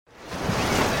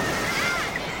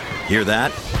Hear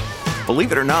that?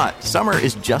 Believe it or not, summer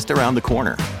is just around the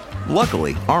corner.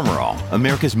 Luckily, Armor All,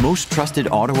 America's most trusted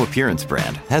auto appearance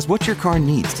brand, has what your car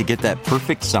needs to get that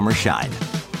perfect summer shine.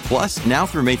 Plus, now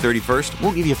through May 31st,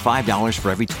 we'll give you $5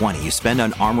 for every $20 you spend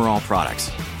on Armor All products.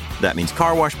 That means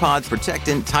car wash pods,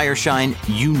 protectant, tire shine,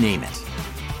 you name it.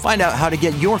 Find out how to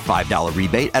get your $5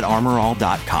 rebate at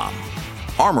armorall.com.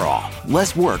 Armor All,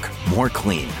 less work, more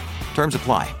clean. Terms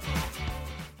apply.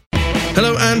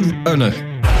 Hello and... Oh, no.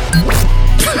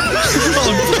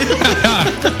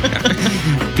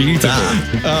 Beautiful.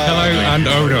 Hello and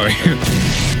oh no.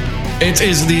 It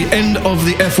is the end of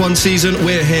the F1 season.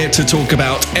 We're here to talk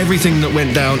about everything that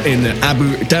went down in the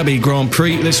Abu Dhabi Grand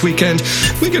Prix this weekend.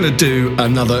 We're going to do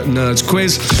another Nerds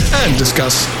quiz and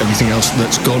discuss everything else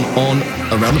that's gone on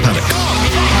around the paddock. Oh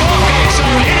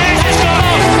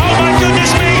my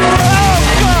goodness me! Oh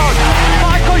God!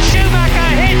 Michael Schumacher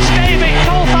hits David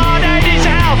Coulthard and is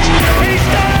out! He's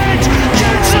dead!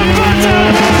 Jenson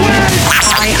Button wins!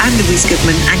 Hi, I'm Louise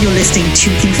Goodman, and you're listening to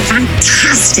the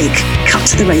fantastic Cut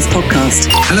to the Race podcast.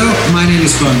 Hello, my name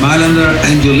is Bernd Mailander,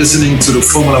 and you're listening to the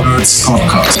Formula Nerds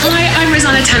podcast. Hi, I'm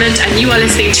Rosanna Tennant, and you are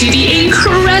listening to the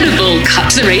incredible Cut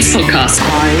to the Race podcast.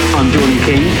 Hi, I'm Jordan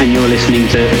King, and you're listening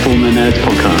to the Formula Nerds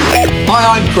podcast.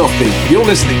 Hi, I'm Crofty. You're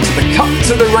listening to the Cut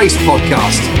to the Race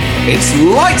podcast. It's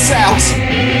lights out,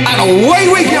 and away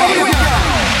we go!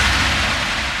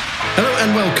 Hello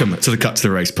and welcome to the Cut to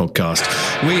the Race podcast.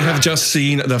 We have just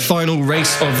seen the final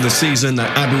race of the season, the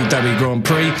Abu Dhabi Grand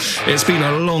Prix. It's been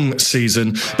a long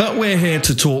season, but we're here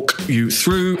to talk you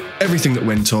through everything that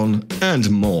went on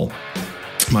and more.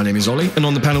 My name is Ollie, and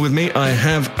on the panel with me I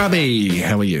have Abby.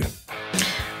 How are you?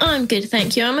 I'm good,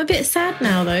 thank you. I'm a bit sad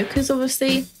now though, because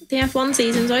obviously the F1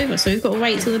 season's over, so we've got to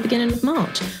wait till the beginning of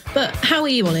March. But how are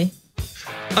you, Ollie?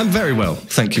 I'm very well,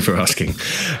 thank you for asking.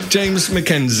 James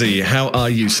McKenzie, how are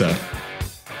you, sir?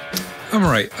 I'm all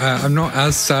right. I'm not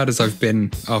as sad as I've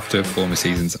been after former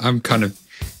seasons. I'm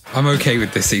okay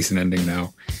with this season ending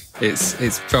now.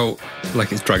 It's felt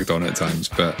like it's dragged on at times,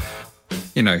 but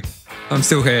you know, I'm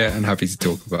still here and happy to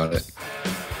talk about it.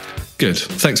 Good,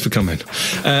 thanks for coming.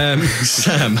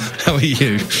 Sam, how are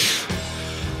you?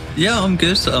 Yeah, I'm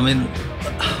good. I mean,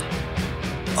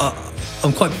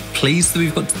 I'm quite pleased that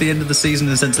we've got to the end of the season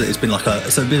in the sense that it's been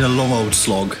a long old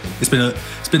slog. It's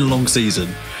been a long season,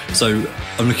 so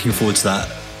I'm looking forward to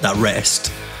that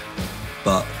rest,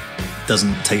 but it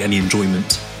doesn't take any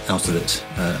enjoyment out of it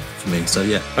for me. So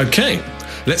yeah. Okay,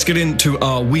 let's get into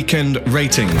our weekend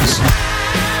ratings.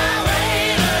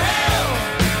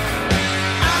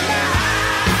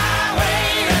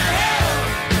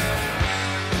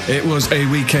 It was a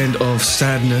weekend of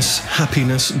sadness,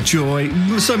 happiness, joy,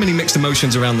 so many mixed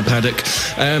emotions around the paddock.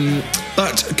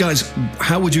 But guys,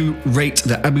 how would you rate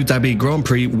the Abu Dhabi Grand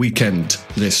Prix weekend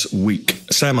this week?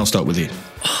 Sam, I'll start with you.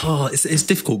 Oh, it's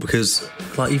difficult because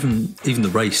like even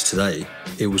the race today,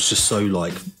 it was just so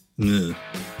like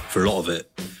for a lot of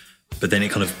it, but then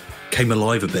it kind of came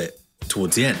alive a bit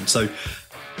towards the end. So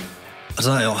I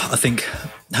don't know. I think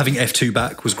having F2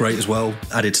 back was great as well.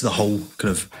 Added to the whole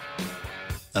kind of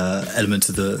element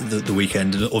of the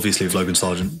weekend, and obviously of Logan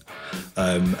Sargent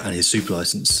and his super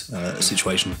license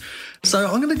situation. So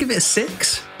I'm going to give it a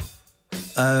 6.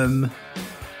 I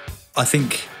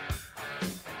think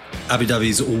Abu Dhabi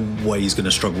is always going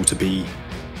to struggle to be,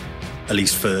 at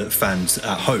least for fans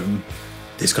at home,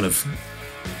 this kind of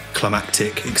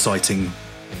climactic, exciting,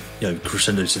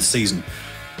 crescendo to the season,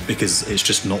 because it's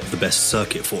just not the best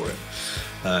circuit for it.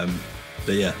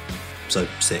 But yeah, so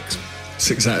 6.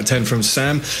 6 out of 10 from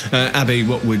Sam. Abby,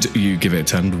 what would you give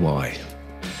it and why?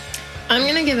 I'm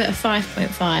going to give it a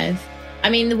 5.5. I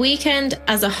mean, the weekend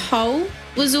as a whole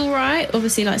was all right.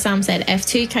 Obviously, like Sam said,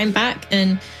 F2 came back,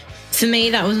 and for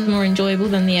me, that was more enjoyable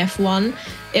than the F1.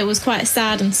 It was quite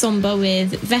sad and somber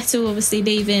with Vettel obviously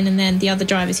leaving, and then the other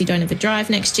drivers who don't have a drive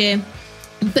next year.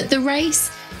 But the race,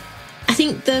 I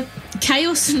think the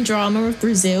chaos and drama of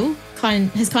Brazil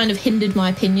has kind of hindered my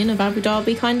opinion of Abu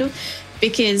Dhabi,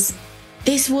 because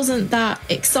this wasn't that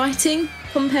exciting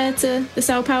compared to the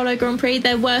Sao Paulo Grand Prix.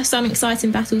 There were some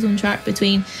exciting battles on track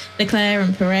between Leclerc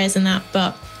and Perez and that,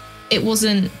 but it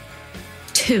wasn't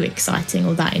too exciting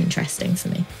or that interesting for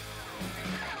me.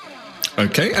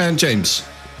 Okay, and James?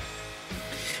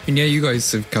 And yeah, you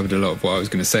guys have covered a lot of what I was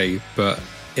going to say, but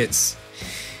it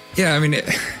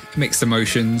mixed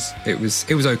emotions. It was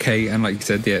okay, and like you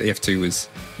said, the F2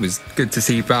 was good to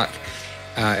see back.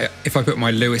 If I put my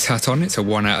Lewis hat on, it's a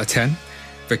 1 out of 10.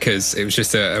 Because it was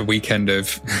just a weekend of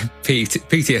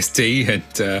PTSD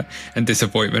and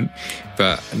disappointment.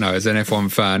 But no, as an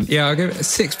F1 fan, yeah, I'll give it a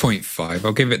 6.5.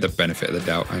 I'll give it the benefit of the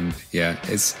doubt. And yeah,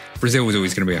 Brazil was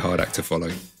always going to be a hard act to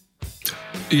follow.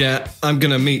 Yeah, I'm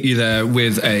going to meet you there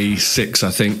with a 6,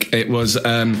 I think. It was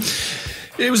a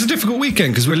difficult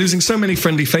weekend because we're losing so many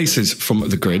friendly faces from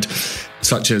the grid,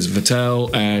 such as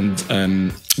Vettel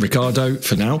and Ricciardo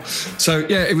for now. So,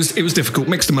 yeah, it was difficult,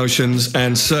 mixed emotions.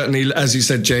 And certainly, as you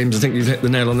said, James, I think you've hit the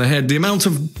nail on the head. The amount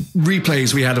of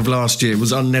replays we had of last year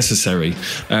was unnecessary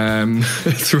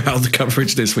throughout the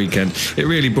coverage this weekend. It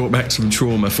really brought back some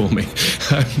trauma for me.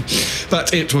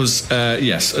 But it was,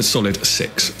 yes, a solid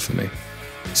 6 for me.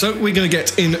 So we're going to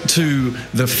get into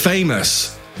the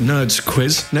famous Nerds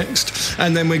quiz next,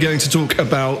 and then we're going to talk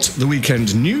about the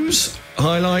weekend news,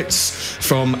 highlights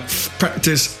from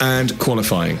practice and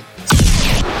qualifying.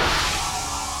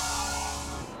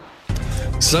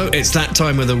 So it's that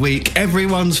time of the week,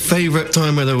 everyone's favourite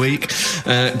time of the week.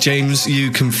 James,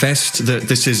 you confessed that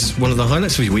this is one of the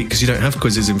highlights of your week because you don't have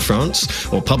quizzes in France,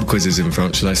 or pub quizzes in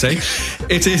France, should I say.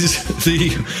 It is the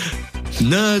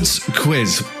Nerds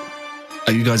quiz.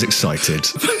 Are you guys excited?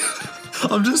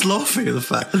 I'm just laughing at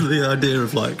the idea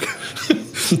of like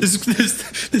this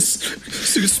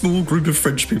small group of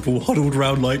French people huddled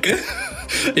around like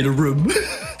in a room,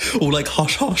 all like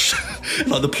hush hush,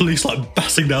 like the police like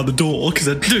batting down the door because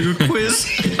they're doing a quiz.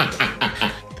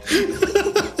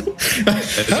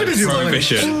 How did you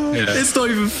prohibition? Yeah. It's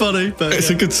not even funny, but it's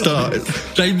a good start.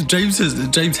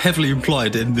 James heavily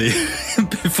implied in the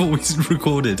before we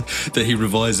recorded that he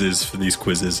revises for these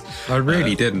quizzes. I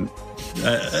really didn't.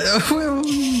 I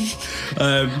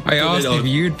asked if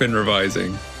you'd been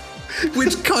revising.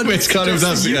 Which kind of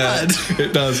does, yeah,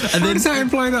 it does. And then does that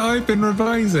imply that I've been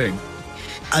revising?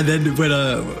 And then when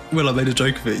I made a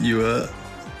joke of it, you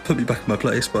put me back in my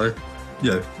place by,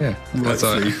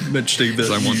 rightfully mentioning that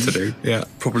I want to do. Yeah,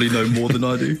 probably know more than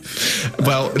I do.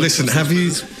 Well, listen, have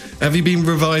you been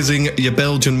revising your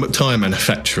Belgian tyre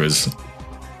manufacturers?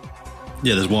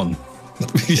 Yeah, there's one.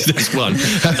 There's one.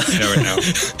 I know it now.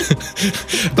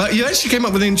 But you actually came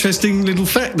up with an interesting little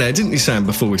fact there, didn't you, Sam,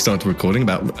 before we started recording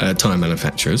about tyre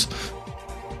manufacturers?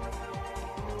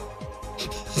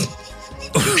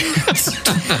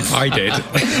 I did.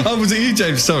 Oh, was it you,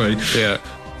 James? Sorry. Yeah.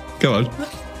 Go on.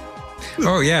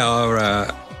 Oh, yeah.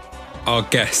 Our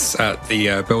guess at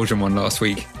the Belgian one last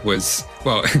week was,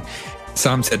 well,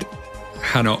 Sam said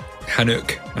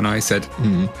Hanuk, and I said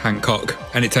Hancock,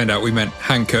 and it turned out we meant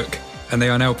Hankook, and they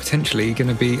are now potentially going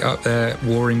to be up there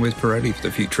warring with Pirelli for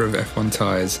the future of F1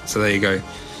 tyres. So there you go.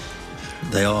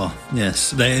 They are,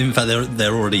 yes. They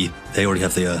already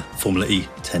have the Formula E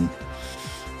 10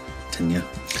 year.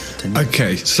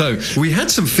 Okay, so we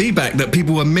had some feedback that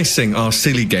people were missing our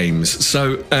silly games.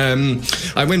 So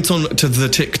I went on to the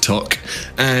TikTok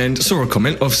and saw a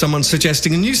comment of someone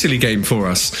suggesting a new silly game for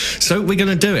us. So we're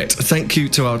going to do it. Thank you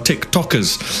to our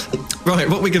TikTokers. Right,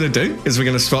 what we're going to do is we're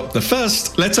going to swap the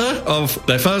first letter of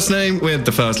their first name with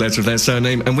the first letter of their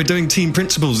surname, and we're doing team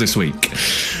principles this week.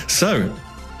 So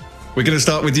we're going to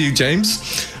start with you,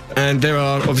 James. And there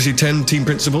are obviously 10 team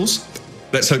principles.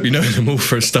 Let's hope you know them all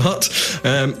for a start.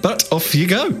 But off you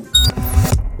go.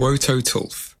 Woto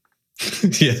Tulf.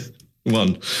 Yeah,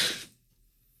 1.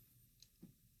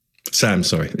 Sam,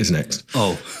 sorry, is next.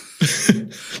 Oh.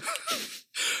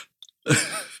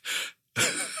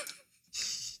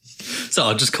 So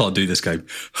I just can't do this game.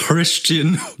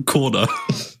 Christian Corner.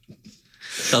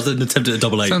 That was an attempt at a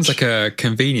double H. Sounds like a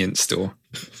convenience store.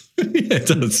 Yeah, it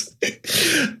does.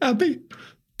 Abby?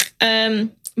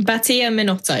 Battia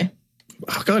Minotto.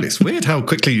 Oh, God, it's weird how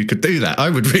quickly you could do that. I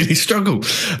would really struggle.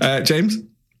 James?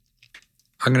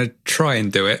 I'm going to try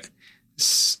and do it.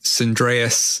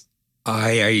 Sandreas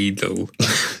Idol.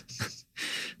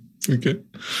 Okay.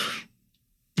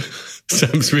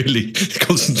 Sam's really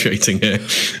concentrating here.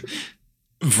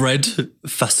 Vred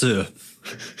Fasseur.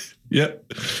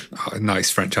 Yep. Oh,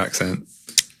 nice French accent.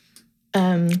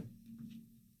 I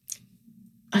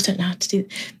don't know how to do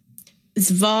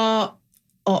Zvar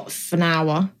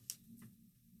Otfnauer.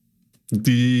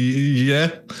 Yeah.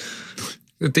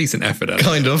 A decent effort at it.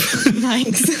 Kind of.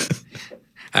 Thanks.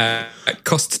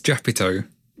 Cost Japito.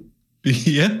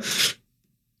 Yeah.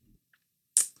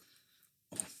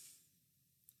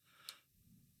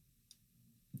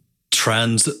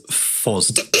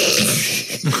 Transfosd.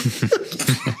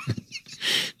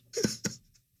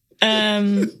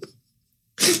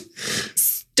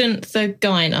 Stunther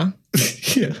Geiner.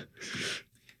 Yeah.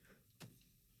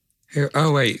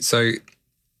 Oh, wait. So,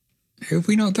 who have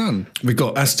we not done? We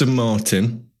got Aston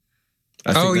Martin.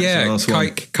 Oh, yeah.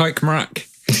 Kike Mrak.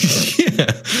 Yeah.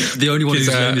 The only one whose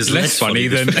name is less funny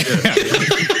than...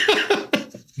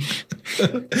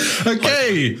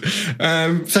 Okay.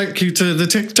 Thank you to the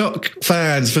TikTok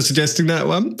fans for suggesting that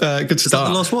one. Good start. Is that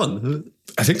the last one?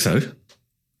 I think so.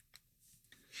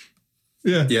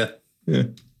 Yeah.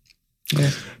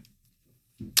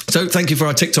 So thank you for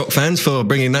our TikTok fans for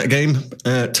bringing that game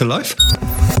to life.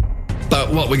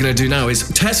 But what we're going to do now is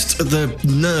test the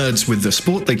nerds with the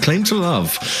sport they claim to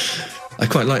love. I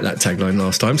quite like that tagline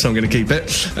last time, so I'm going to keep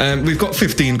it. We've got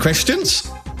 15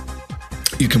 questions.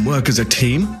 You can work as a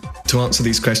team to answer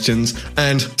these questions,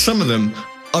 and some of them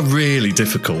are really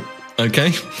difficult.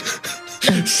 Okay?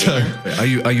 So, are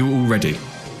you all ready?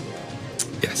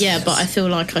 Yes. Yeah, but I feel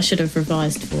like I should have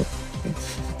revised for it.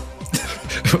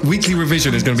 Weekly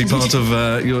revision is going to be part of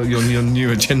your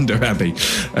new agenda, Abby.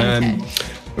 Okay.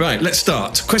 Right, let's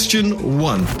start. Question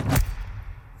 1.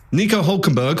 Nico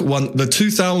Hülkenberg won the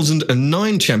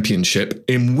 2009 championship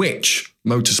in which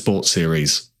motorsport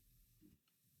series?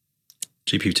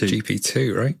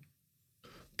 GP2, right?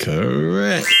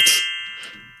 Correct.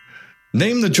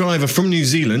 Name the driver from New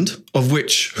Zealand of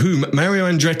whom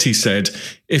Mario Andretti said,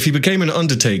 if he became an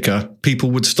Undertaker, people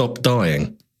would stop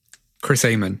dying. Chris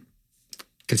Amon,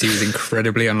 because he was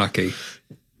incredibly unlucky.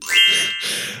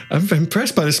 I'm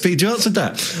impressed by the speed you answered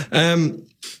that.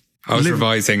 I was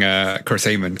revising Chris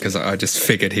Amon because I just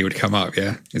figured he would come up,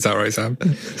 yeah? Is that right, Sam?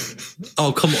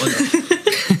 Oh, come on.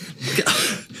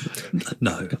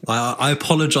 No, I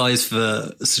apologise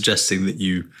for suggesting that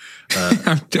you...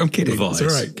 I'm kidding. Revise.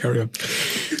 It's all right. Carry on.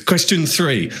 Question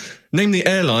 3. Name the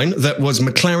airline that was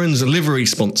McLaren's livery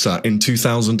sponsor in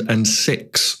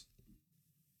 2006.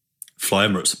 Fly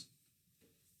Emirates.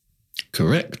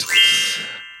 Correct.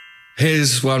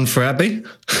 Here's one for Abby.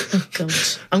 Oh, God.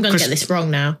 I'm going to get this wrong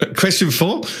now. Question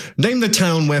 4. Name the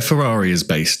town where Ferrari is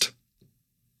based.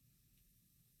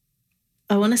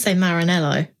 I want to say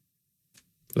Maranello.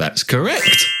 That's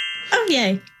correct. Oh,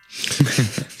 yay.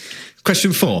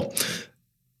 Question 4.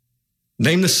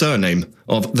 Name the surname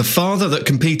of the father that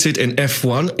competed in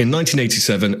F1 in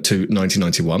 1987 to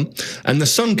 1991, and the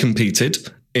son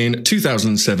competed in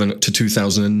 2007 to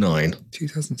 2009.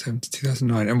 2007 to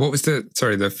 2009. And what was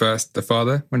the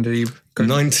father? When did he go?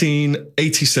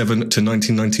 1987 to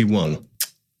 1991.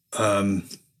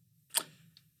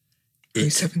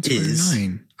 87 to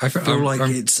 2009. I feel like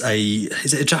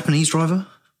is it a Japanese driver?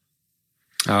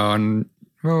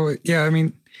 Well, yeah, I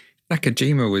mean,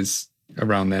 Nakajima was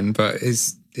around then, but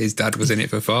his dad was in it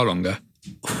for far longer.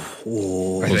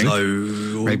 Oh,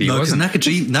 Maybe he wasn't.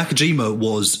 Nakajima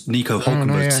was Nico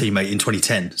Hülkenberg's teammate in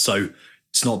 2010, so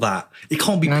it's not that. It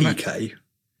can't be PK.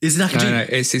 Is it Nakajima? No,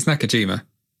 it's Nakajima.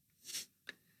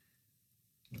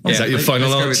 Is that your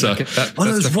final answer? That's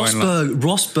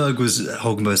Rosberg was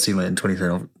Hülkenberg's teammate in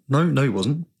 2010. No, he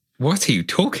wasn't. What are you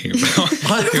talking about?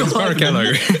 It was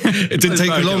Barrichello. It didn't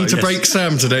take long to break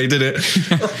Sam today, did it?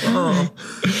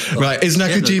 Right, is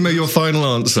Nakajima your final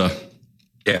answer?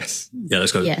 Yes. Yeah,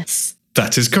 let's go. Yes.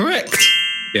 That is correct.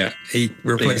 Yeah, he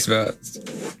replaced Verts.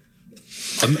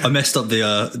 I messed up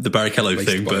the Barrichello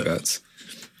thing, but... Verts.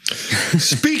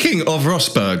 Speaking of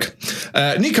Rosberg,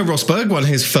 Nico Rosberg won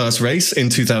his first race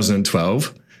in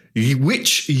 2012.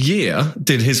 Which year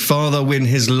did his father win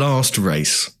his last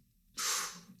race?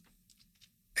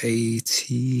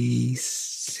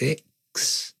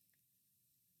 86.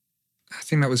 I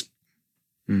think that was.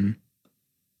 I'm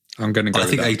going to go. I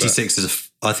think 86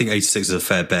 is. I think 86 is a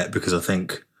fair bet because I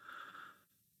think.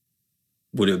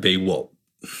 Would it be what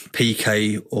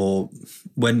PK or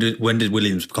when did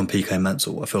Williams become PK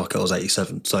Mansell? I feel like it was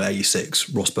 87. So 86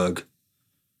 Rosberg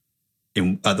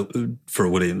for a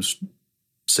Williams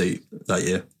seat that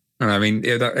year. I mean,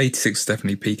 that 86 is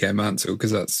definitely PK Mansell because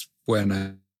that's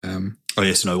when. Oh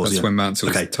yes, no, it was. That's when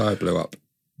Mansell's tyre blew up.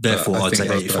 Therefore, I'd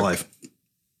say 85.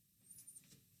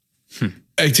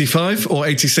 85 or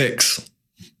 86?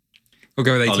 We'll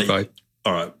go with 85.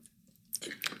 All right.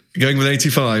 Going with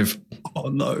 85. Oh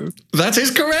no, that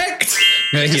is correct.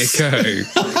 There you go.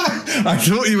 I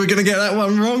thought you were going to get that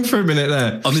one wrong for a minute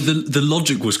there. I mean, the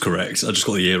logic was correct. I just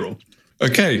got the year wrong.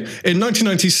 Okay, in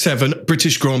 1997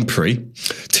 British Grand Prix,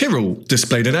 Tyrrell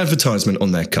displayed an advertisement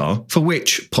on their car for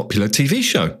which popular TV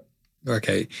show?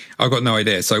 Okay, I've got no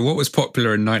idea. So what was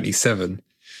popular in 97?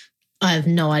 I have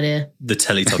no idea. The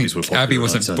Teletubbies were popular. Abby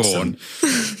wasn't born.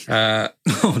 Oh,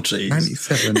 jeez.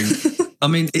 97. I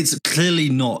mean, it's clearly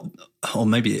not, or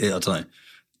maybe, I don't know.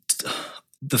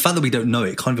 The fact that we don't know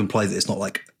it kind of implies that it's not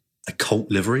like a cult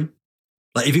livery.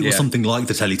 Like, if it was something like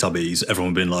the Teletubbies,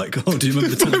 everyone would have been like, oh, do you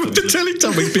remember the Teletubbies? The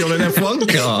Teletubbies be on an F1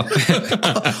 car?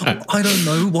 I don't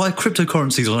know. Why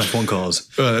cryptocurrencies on F1 cars?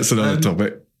 Well, that's another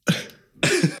topic.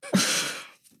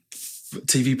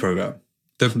 TV program.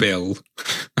 The Bill.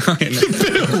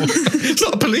 It's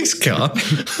not a police car.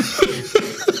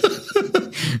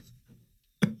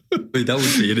 Wait, that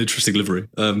would be an interesting livery.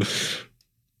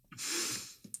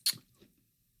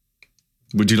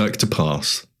 Would you like to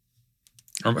pass?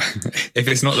 If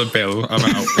it's not the Bill, I'm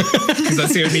out. Because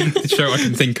that's the only show I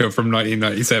can think of from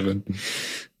 1997.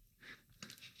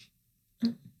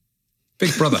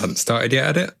 Big Brother hadn't started yet,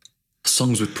 had it?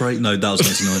 Songs with Praise? No, that was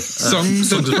 99.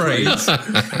 Songs with Praise.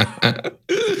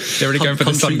 They're already going for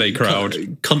the Sunday crowd.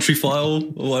 Country File,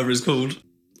 or whatever it's called.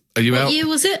 Are you out? What year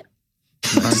was it?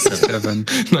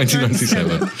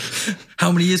 1997.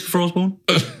 How many years before I was born?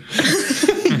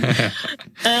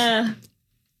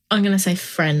 I'm going to say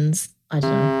Friends. I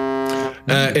don't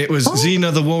know. It was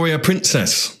Xena the Warrior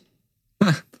Princess.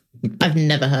 I've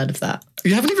never heard of that.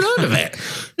 You haven't even heard of it?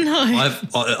 No.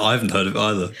 I haven't heard of it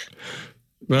either.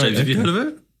 Right, James, have you heard of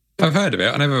it? I've heard of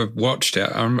it. I never watched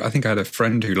it. I think I had a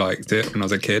friend who liked it when I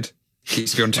was a kid. It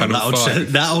used to be on Channel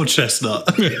 5. That old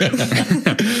chestnut.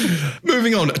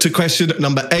 Moving on to question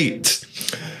number 8.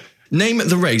 Name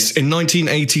the race in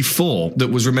 1984 that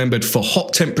was remembered for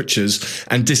hot temperatures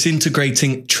and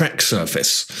disintegrating track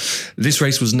surface. This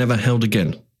race was never held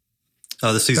again.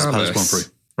 The Caesars Palace Grand Prix.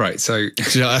 Right, so...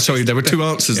 Sorry, there were 2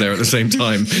 answers there at the same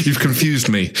time. You've confused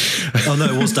me. Oh, no,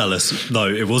 it was Dallas. No,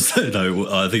 I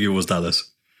think it was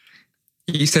Dallas.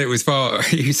 You said it far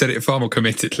more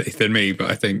committedly than me, but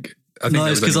I think no,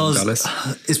 it it's because Dallas.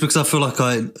 It's because I feel like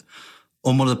on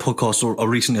one of the podcasts, I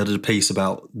recently did a piece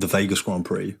about the Vegas Grand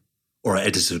Prix, or I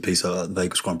edited a piece about the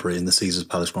Vegas Grand Prix, and the Caesars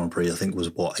Palace Grand Prix, I think,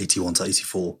 was 81 to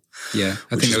 84. Yeah,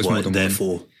 I think it was more than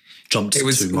therefore one. Jumped it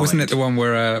was, to wasn't mind. it the one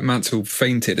where Mansell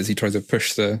fainted as he tried to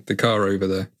push the car over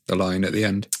the line at the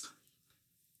end?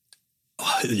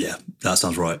 Yeah, that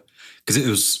sounds right. Because it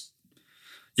was,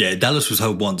 Dallas was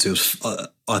held once. It was,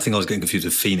 I think I was getting confused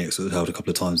with Phoenix. It was held a couple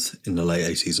of times in the late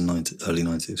 80s and early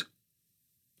 90s.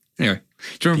 Anyway,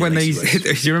 do you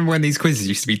remember when these quizzes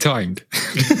used to be timed?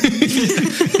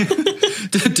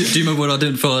 Do you remember when I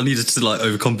didn't feel I needed to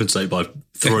overcompensate by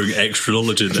throwing extra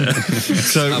knowledge in there?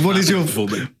 So what is your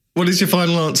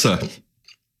final answer?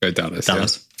 Go Dallas.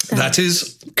 Dallas. Yeah. That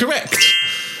is correct.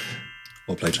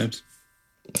 Well played, James.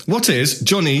 What is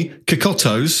Johnny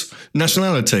Cicotto's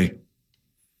nationality?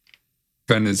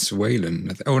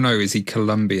 Venezuelan. Oh no, is he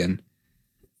Colombian?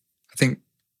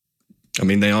 I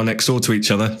mean, they are next door to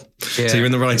each other, so you're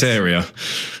in the right area.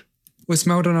 Was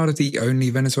Maldonado the only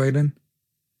Venezuelan?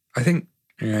 I think.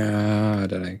 Yeah, I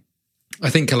don't know. I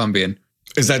think Colombian.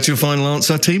 Is that your final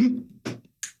answer, team?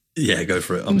 Yeah, go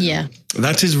for it. Yeah.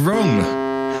 That is wrong.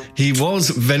 He was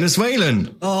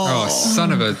Venezuelan. Oh,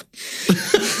 son of a...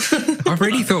 I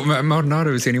really thought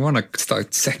Maldonado was the only one. I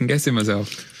started second guessing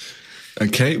myself.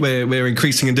 Okay, we're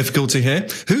increasing in difficulty here.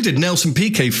 Who did Nelson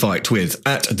Piquet fight with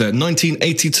at the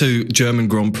 1982 German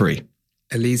Grand Prix?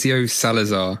 Eliseo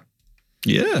Salazar.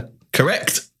 Yeah,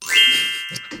 correct.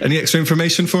 Any extra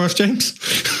information for us, James?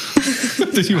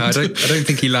 I don't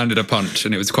think he landed a punch,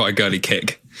 and it was quite a girly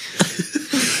kick.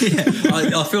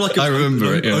 I feel like I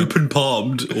remember it, open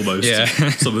palmed almost. Yeah.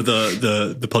 Some of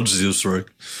the punches he was throwing.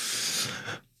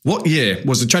 What year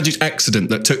was the tragic accident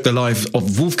that took the life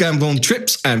of Wolfgang von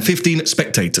Trips and 15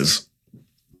 spectators?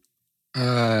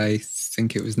 I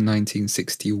think it was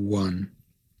 1961.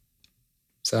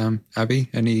 Sam, Abby,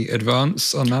 any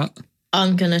advance on that?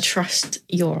 I'm going to trust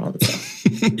your answer.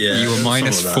 Yeah, you were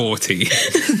minus 40.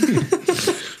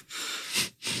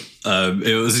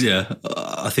 It was,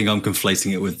 I think I'm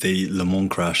conflating it with the Le Mans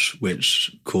crash,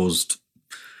 which caused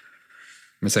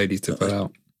Mercedes to pull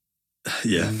out.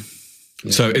 Yeah.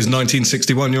 So is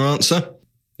 1961 your answer?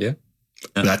 Yeah.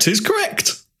 That is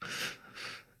correct.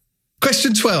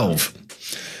 Question 12.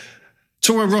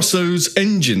 Toro Rosso's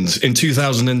engines in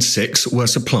 2006 were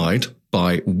supplied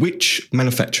by which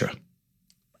manufacturer?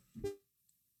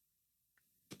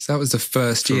 So that was the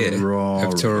first year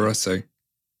of Toro Rosso.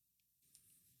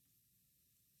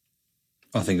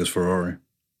 I think it was Ferrari.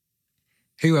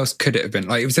 Who else could it have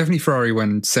been? It was definitely Ferrari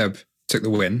when Seb took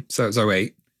the win, so it was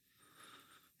 08.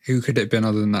 Who could it have been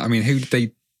other than that? I mean, who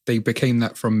did they became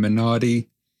that from Minardi?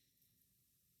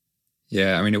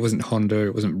 Yeah, I mean, it wasn't Honda,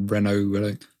 it wasn't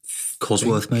Renault.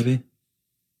 Cosworth, maybe?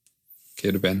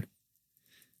 Could have been.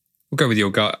 We'll go with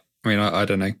your gut. I mean, I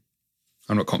don't know.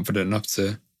 I'm not confident enough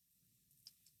to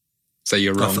say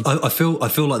you're wrong. I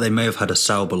feel like they may have had a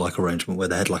Sauber-like arrangement where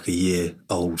they had a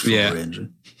year-old Ferrari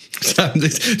engine. Sam,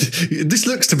 this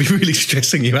looks to be really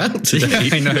stressing you out today.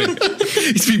 Yeah, I know.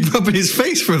 He's been rubbing his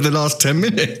face for the last 10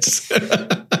 minutes.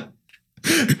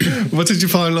 What is your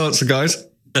final answer, guys?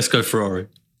 Let's go Ferrari.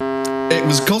 It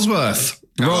was Cosworth.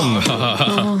 Wrong.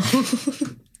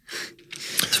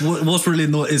 What's really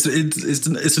annoying is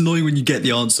it's annoying when you get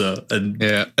the answer and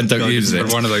don't use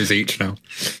it. One of those each now.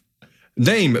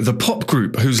 Name the pop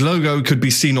group whose logo could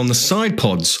be seen on the side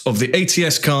pods of the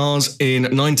ATS cars in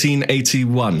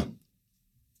 1981.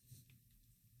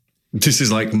 This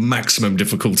is like maximum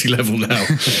difficulty level now.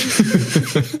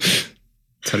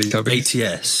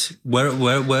 ATS. Where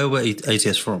were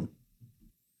ATS from?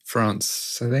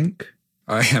 France, I think.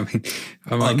 I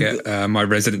might get my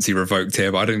residency revoked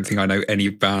here, but I don't think I know any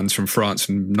bands from France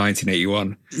from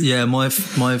 1981. Yeah, my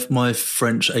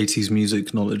French 80s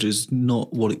music knowledge is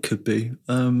not what it could be.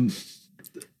 I'm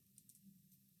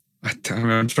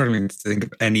struggling to think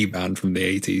of any band from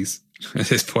the 80s at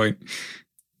this point.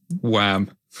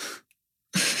 Wham.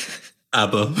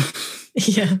 ABBA.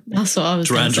 Yeah, that's what I was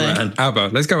going to say. ABBA.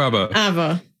 Let's go ABBA.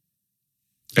 ABBA.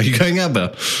 Are you going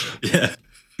ABBA? Yeah.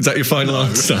 Is that your final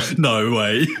answer? No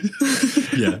way.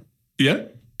 Yeah. Yeah?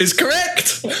 It's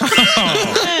correct!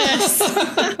 Yes.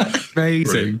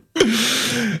 Amazing.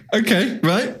 Okay,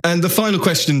 right. And the final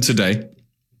question today.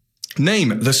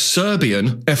 Name the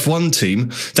Serbian F1 team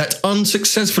that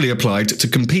unsuccessfully applied to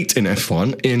compete in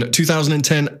F1 in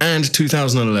 2010 and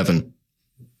 2011.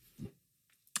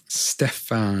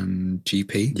 Stefan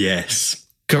GP. Yes.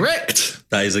 Correct.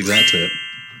 That is exactly it.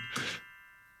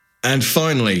 And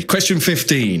finally, question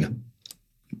 15.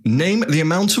 Name the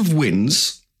amount of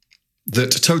wins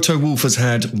that Toto Wolff has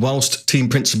had whilst team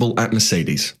principal at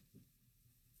Mercedes.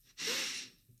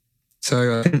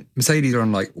 So I think Mercedes are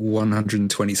on like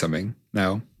 120 something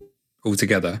now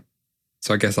altogether.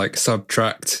 So I guess like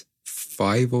subtract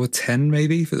 5 or 10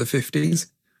 maybe for the 50s.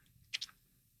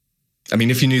 I mean,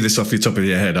 if you knew this off the top of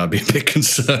your head, I'd be a bit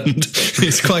concerned.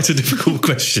 It's quite a difficult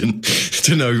question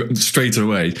to know straight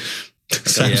away.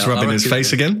 Sam's rubbing his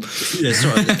face again. Yeah,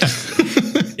 sorry.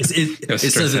 It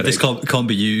says that this can't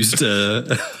be used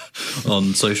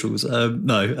on socials.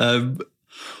 No.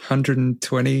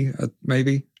 120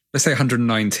 maybe. Let's say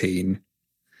 119.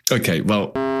 Okay,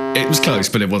 well, it was close,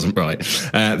 but it wasn't right.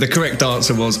 The correct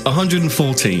answer was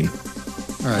 114.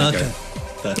 Right, okay.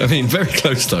 I mean, very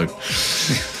close though.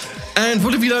 And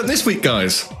what have you learned this week,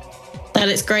 guys? That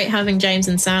it's great having James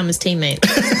and Sam as teammates.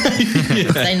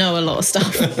 They know a lot of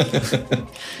stuff.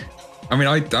 I mean,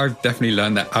 I've definitely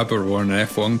learned that ABBA won an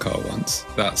F1 car once.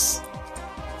 That's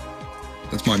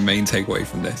my main takeaway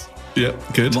from this. Yeah,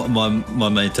 good. My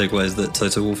main takeaway is that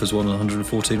Toto Wolff has won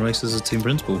 114 races as a team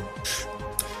principal.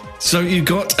 So you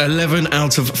got 11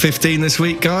 out of 15 this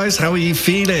week, guys. How are you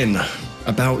feeling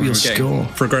about your score?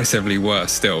 Progressively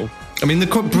worse still. I mean, the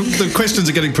questions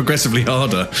are getting progressively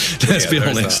harder. Let's be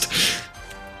honest.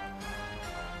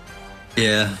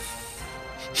 Yeah.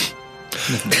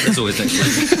 There's always next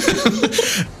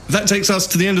week. That takes us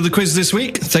to the end of the quiz this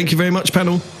week. Thank you very much,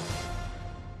 panel.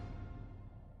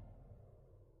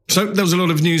 So there was a lot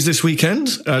of news this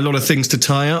weekend, a lot of things to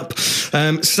tie up.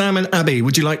 Sam and Abby,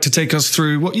 would you like to take us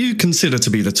through what you consider to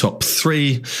be the top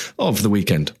 3 of the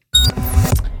weekend?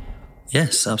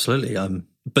 Yes, absolutely.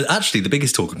 But actually, the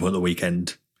biggest talking point of the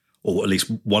weekend, or at least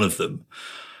one of them,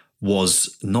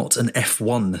 was not an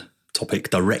F1 topic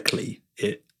directly.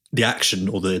 The action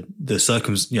or the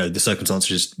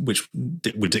circumstances which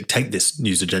would dictate this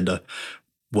news agenda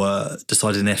were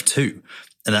decided in F2.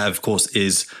 And that, of course,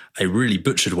 is a really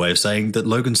butchered way of saying that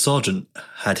Logan Sargent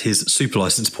had his super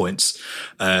license points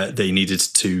that he needed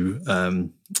to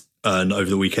earn over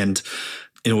the weekend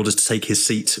in order to take his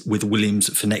seat with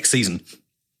Williams for next season.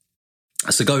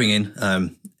 So going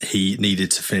in, he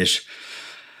needed to finish,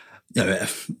 I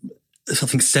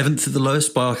think 7th at the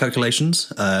lowest by our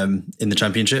calculations in the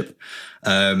championship.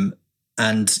 And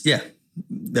yeah,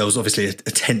 there was obviously a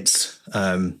tense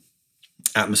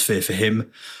atmosphere for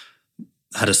him.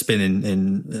 Had a spin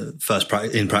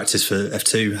in practice for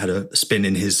F2, had a spin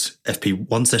in his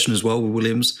FP1 session as well with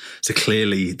Williams. So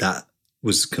clearly that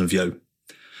was kind of,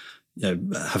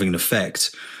 having an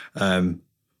effect. Well,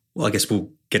 I guess we'll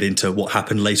get into what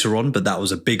happened later on, but that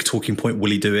was a big talking point.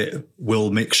 Will he do it? Will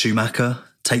Mick Schumacher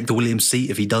take the Williams seat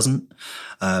if he doesn't?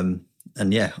 And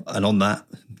on that,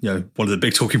 one of the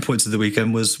big talking points of the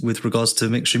weekend was with regards to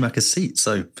Mick Schumacher's seat.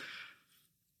 So,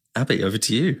 Abby, over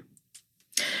to you.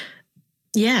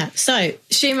 Yeah, so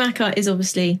Schumacher is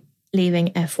obviously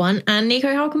leaving F1 and Nico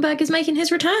Hülkenberg is making his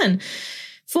return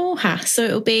for Haas. So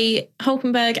it'll be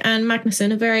Hülkenberg and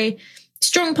Magnussen, a very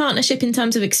strong partnership in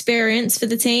terms of experience for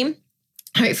the team.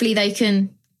 Hopefully they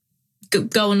can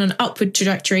go on an upward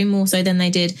trajectory more so than they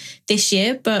did this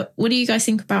year. But what do you guys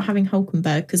think about having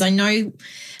Hülkenberg? Because I know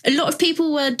a lot of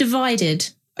people were divided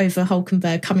over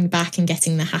Hülkenberg coming back and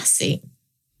getting the Haas seat.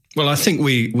 Well, I think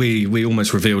we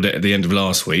almost revealed it at the end of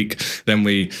last week. Then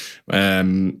we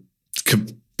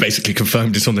basically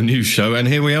confirmed it on the news show, and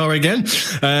here we are again.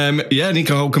 Nico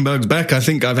Hülkenberg's back. I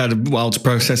think I've had a while to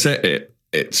process it.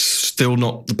 it's still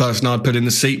not the person I'd put in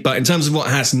the seat. But in terms of what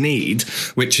Haas need,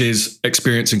 which is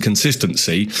experience and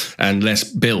consistency and less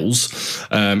bills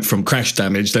from crash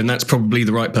damage, then that's probably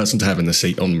the right person to have in the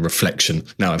seat on reflection.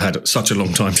 Now, I've had such a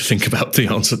long time to think about the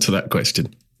answer to that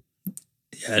question.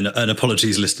 Yeah, and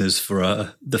apologies, listeners,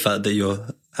 for the fact that you're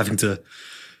having to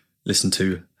listen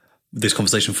to this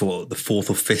conversation for the fourth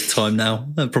or fifth time now,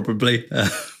 probably.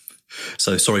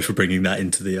 So sorry for bringing that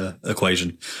into the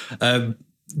equation.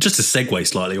 Just to segue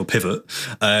slightly or pivot,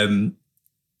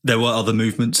 there were other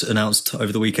movements announced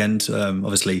over the weekend.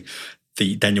 Obviously,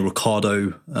 the Daniel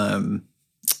Ricciardo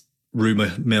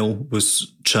rumour mill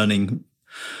was churning,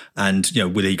 and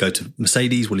will he go to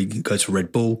Mercedes? Will he go to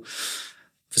Red Bull?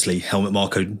 Obviously, Helmut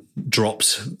Marko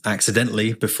dropped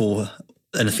accidentally before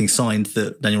anything signed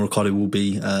that Daniel Ricciardo will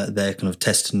be their kind of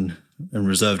test and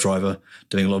reserve driver,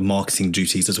 doing a lot of marketing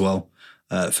duties as well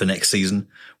for next season,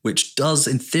 which does,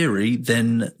 in theory,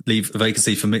 then leave a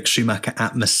vacancy for Mick Schumacher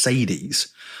at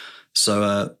Mercedes.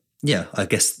 So, I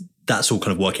guess that's all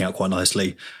kind of working out quite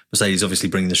nicely. Mercedes obviously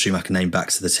bringing the Schumacher name back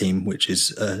to the team, which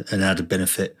is an added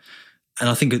benefit. And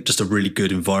I think it's just a really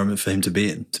good environment for him to be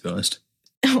in, to be honest.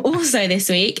 Also this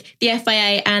week, the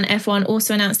FIA and F1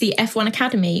 also announced the F1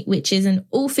 Academy, which is an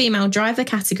all-female driver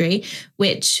category,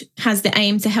 which has the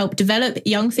aim to help develop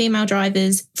young female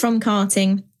drivers from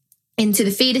karting into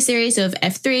the feeder series of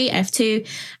F3, F2,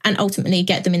 and ultimately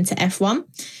get them into F1.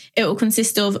 It will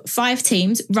consist of 5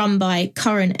 teams run by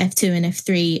current F2 and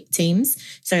F3 teams,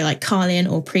 so like Carlin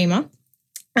or Prima.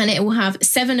 And it will have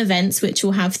 7 events, which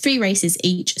will have 3 races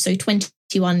each, so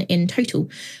 21 in total,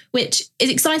 which is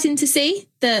exciting to see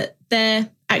that they're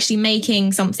actually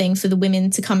making something for the women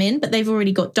to come in, but they've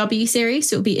already got W Series,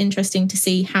 so it'll be interesting to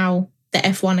see how the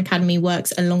F1 Academy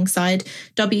works alongside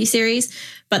W Series.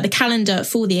 But the calendar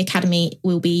for the Academy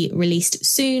will be released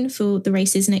soon for the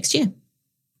races next year.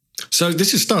 So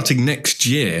this is starting next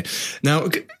year. Now,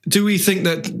 do we think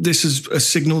that this is a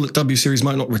signal that W Series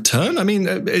might not return? I mean,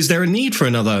 is there a need for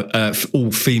another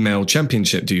all-female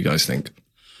championship, do you guys think?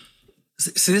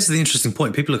 So this is the interesting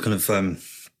point. People are kind of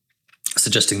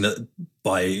suggesting that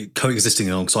by coexisting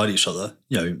alongside each other,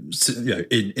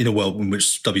 in a world in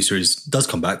which W Series does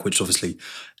come back, which obviously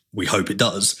we hope it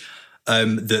does,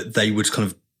 that they would kind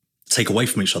of take away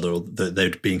from each other, or that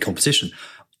they'd be in competition.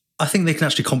 I think they can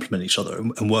actually complement each other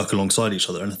and work alongside each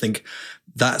other. And I think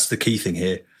that's the key thing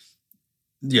here.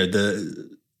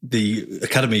 The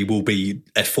Academy will be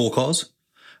F4 cars,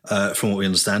 from what we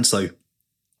understand. So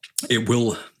it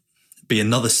will be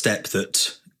another step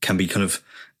that can be kind of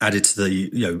added to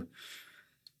the,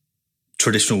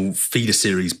 traditional feeder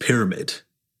series pyramid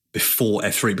before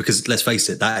F3, because let's face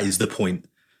it, that is the point.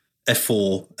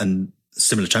 F4 and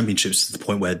similar championships is the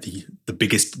point where the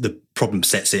problem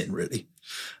sets in, really.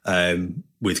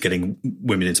 With getting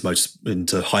women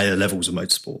into higher levels of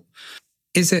motorsport.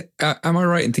 Is it? Am I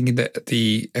right in thinking that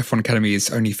the F1 Academy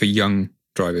is only for young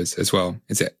drivers as well?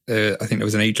 Is it? I think there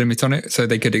was an age limit on it, so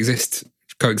they could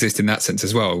coexist in that sense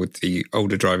as well, with the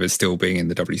older drivers still being in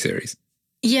the W Series.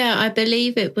 Yeah, I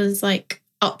believe it was like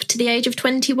up to the age of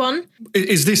 21.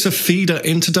 Is this a feeder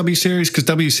into W Series? Because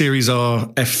W Series are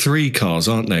F3 cars,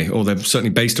 aren't they? Or they're certainly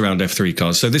based around F3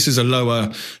 cars. So this is a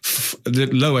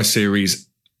lower series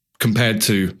compared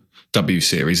to W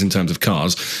Series in terms of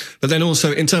cars. But then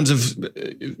also in terms of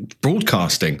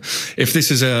broadcasting, if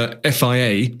this is a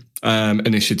FIA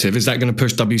initiative, is that going to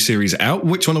push W Series out?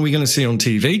 Which one are we going to see on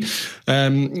TV?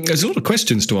 There's a lot of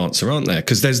questions to answer, aren't there?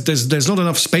 Because there's not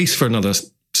enough space for another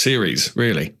series,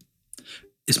 really.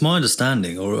 It's my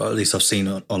understanding, or at least I've seen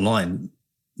online,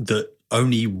 that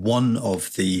only one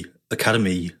of the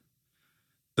Academy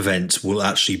events will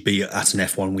actually be at an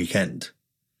F1 weekend.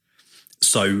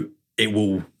 So it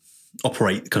will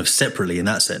operate kind of separately in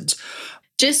that sense.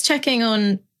 Just checking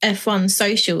on F1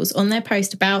 socials, on their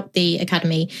post about the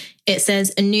Academy, it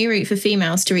says a new route for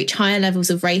females to reach higher levels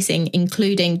of racing,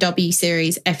 including W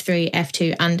Series, F3,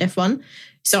 F2 and F1.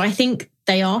 So I think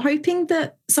they are hoping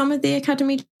that some of the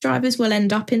Academy drivers will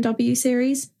end up in W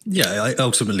Series. Yeah, it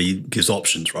ultimately gives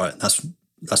options, right?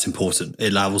 That's important.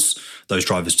 It allows those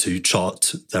drivers to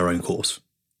chart their own course.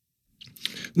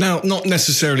 Now, not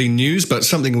necessarily news, but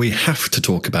something we have to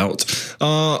talk about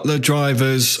are the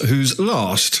drivers whose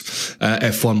last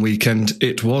F1 weekend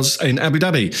it was in Abu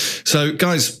Dhabi. So,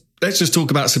 guys, let's just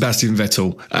talk about Sebastian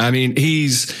Vettel. I mean,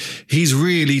 he's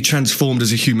really transformed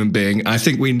as a human being. I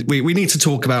think we need to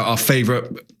talk about our favourite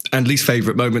and least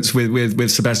favourite moments with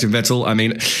Sebastian Vettel. I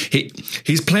mean,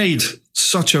 he's played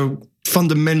such a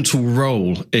fundamental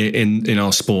role in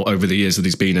our sport over the years that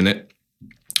he's been in it.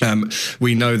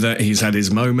 We know that he's had his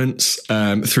moments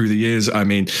through the years. I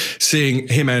mean, seeing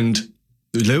him and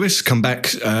Lewis come back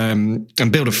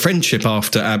and build a friendship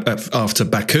after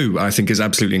Baku, I think is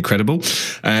absolutely incredible.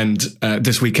 And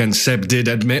this weekend, Seb did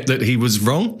admit that he was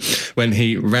wrong when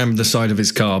he rammed the side of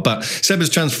his car. But Seb has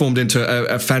transformed into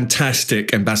a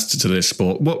fantastic ambassador to this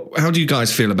sport. How do you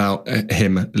guys feel about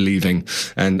him leaving?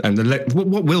 And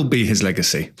what will be his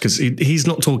legacy? Because he's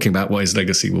not talking about what his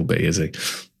legacy will be, is he?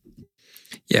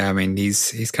 Yeah, I mean,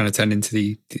 he's kind of turned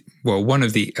into one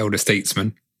of the elder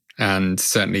statesmen. And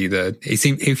certainly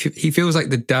he feels like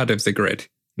the dad of the grid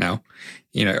now.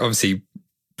 You know, obviously,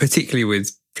 particularly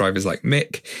with drivers like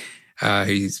Mick,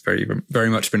 he's very, very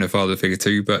much been a father figure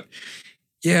too. But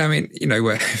yeah, I mean, you know,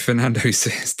 where Fernando's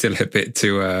still a bit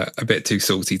too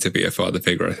salty to be a father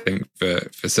figure, I think,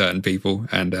 for certain people.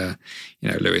 And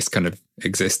you know, Lewis kind of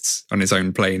exists on his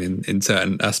own plane in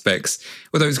certain aspects.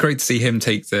 Although it's great to see him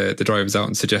take the drivers out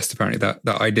and suggest apparently that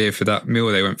idea for that meal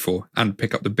they went for and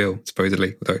pick up the bill,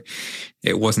 supposedly, although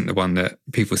it wasn't the one that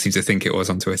people seem to think it was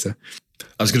on Twitter.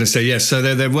 I was going to say, yes. So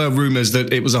there were rumours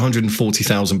that it was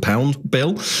 £140,000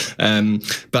 bill,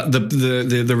 but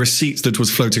the receipt that was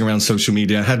floating around social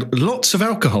media had lots of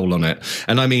alcohol on it,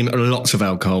 and I mean lots of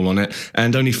alcohol on it,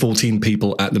 and only 14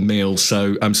 people at the meal.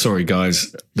 So I'm sorry,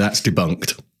 guys, that's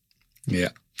debunked. Yeah.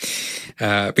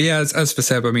 But yeah, as for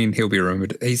Seb, I mean, he'll be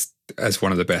remembered as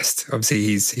one of the best. Obviously,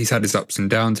 he's had his ups and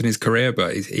downs in his career,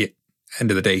 but end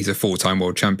of the day, he's a 4-time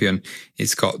world champion.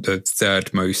 He's got the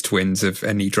 3rd most wins of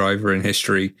any driver in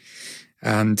history,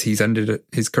 and his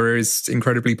career is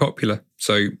incredibly popular.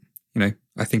 So, you know,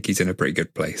 I think he's in a pretty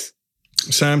good place.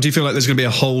 Sam, do you feel like there's going to be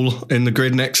a hole in the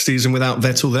grid next season without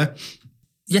Vettel there?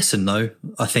 Yes and no.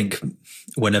 I think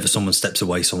whenever someone steps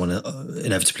away, someone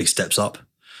inevitably steps up.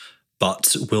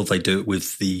 But will they do it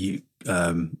with the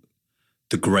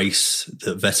grace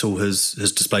that Vettel has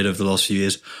displayed over the last few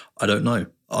years? I don't know.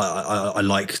 I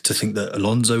like to think that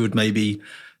Alonso would maybe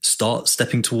start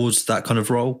stepping towards that kind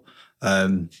of role.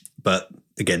 But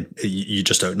again, you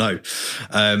just don't know.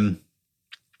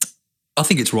 I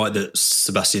think it's right that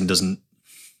Sebastian doesn't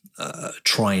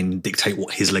try and dictate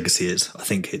what his legacy is. I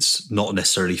think it's not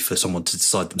necessarily for someone to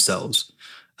decide themselves.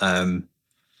 And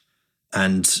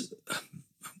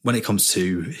when it comes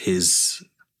to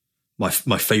my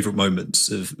favourite moments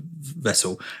of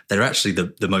Vettel, they're actually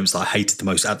the moments that I hated the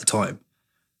most at the time.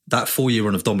 That 4-year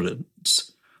run of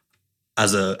dominance,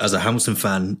 as a Hamilton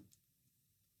fan,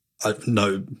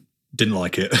 didn't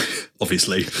like it.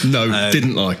 Obviously,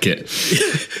 didn't like it.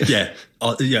 yeah,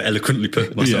 eloquently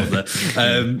put myself there.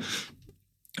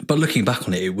 But looking back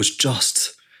on it, it was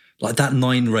just like that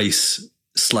 9-race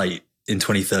slate in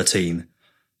 2013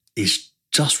 is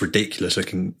just ridiculous.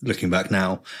 Looking back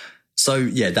now, so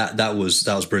yeah, that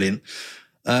was brilliant.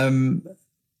 And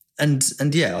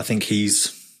yeah, I think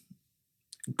he's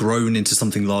grown into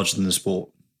something larger than the sport.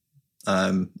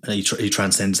 And he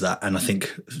transcends that. And I think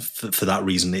for that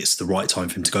reason, it's the right time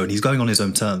for him to go. And he's going on his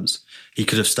own terms. He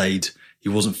could have stayed. He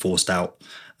wasn't forced out.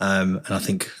 And I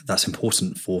think that's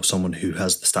important for someone who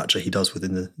has the stature he does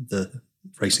within the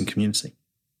racing community.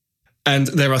 And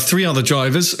there are 3 other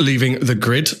drivers leaving the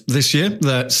grid this year.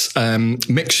 That's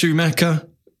Mick Schumacher,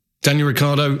 Daniel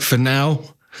Ricciardo for now,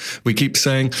 we keep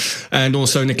saying, and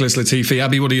also Nicholas Latifi.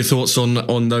 Abby, what are your thoughts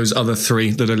on those other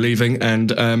 3 that are leaving?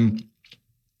 And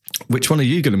which one are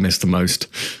you going to miss the most?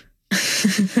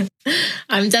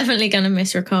 I'm definitely going to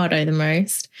miss Ricciardo the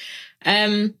most.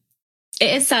 It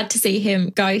is sad to see him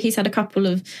go. He's had a couple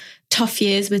of tough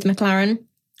years with McLaren.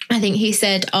 I think he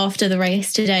said after the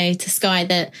race today to Sky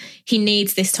that he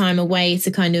needs this time away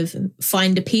to kind of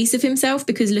find a piece of himself,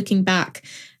 because looking back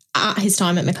at his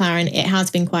time at McLaren, it has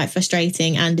been quite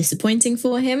frustrating and disappointing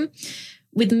for him.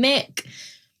 With Mick,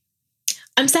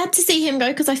 I'm sad to see him go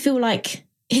because I feel like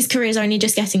his career is only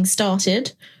just getting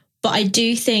started. But I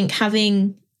do think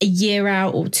having a year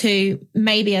out or 2,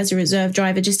 maybe as a reserve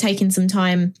driver, just taking some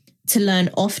time to learn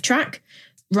off track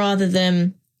rather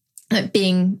than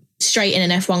being straight in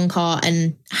an F1 car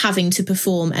and having to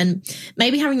perform, and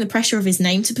maybe having the pressure of his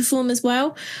name to perform as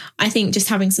well. I think just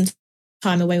having some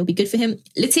time away will be good for him.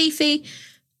 Latifi,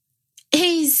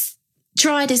 he's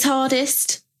tried his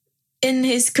hardest in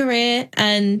his career,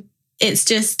 and it's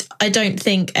just, I don't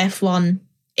think F1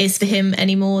 is for him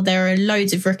anymore. There are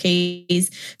loads of rookies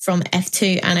from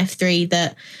F2 and F3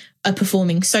 that are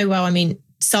performing so well. I mean,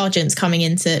 Sargent's coming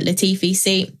into Latifi's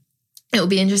seat. It will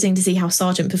be interesting to see how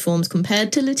Sargent performs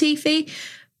compared to Latifi,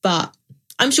 but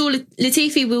I'm sure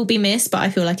Latifi will be missed, but I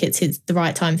feel like it's the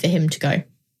right time for him to go.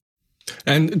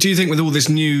 And do you think with all this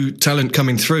new talent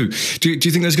coming through, do you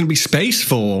think there's going to be space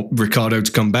for Ricciardo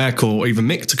to come back or even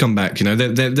Mick to come back? You know,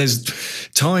 there's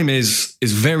time is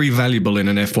very valuable in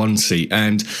an F1 seat,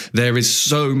 and there is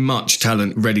so much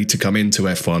talent ready to come into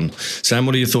F1. Sam,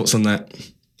 what are your thoughts on that?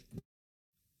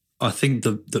 I think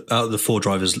out of the 4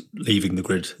 drivers leaving the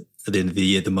grid at the end of the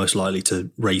year, the most likely to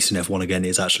race in F1 again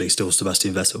is actually still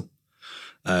Sebastian Vettel.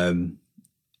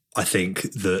 I think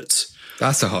that's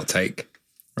a hot take.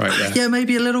 Right there. Yeah,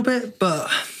 maybe a little bit, but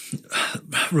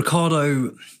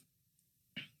Ricciardo,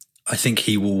 I think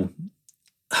he will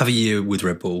have a year with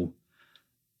Red Bull.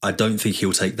 I don't think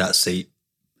he'll take that seat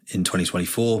in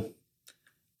 2024,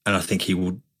 and I think he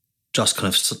will just kind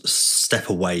of step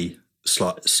away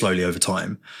slowly over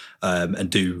time and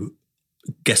do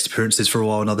guest appearances for a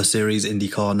while in other series,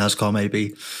 IndyCar, NASCAR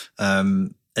maybe,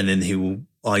 and then he will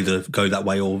either go that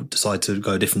way or decide to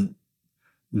go a different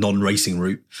non-racing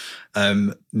route.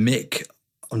 Mick,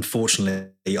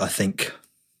 unfortunately, I think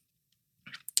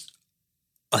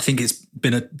it's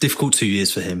been a difficult 2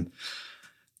 years for him.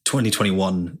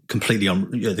 2021, completely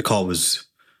the car was,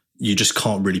 you just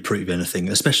can't really prove anything,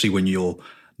 especially when you're,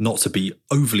 not to be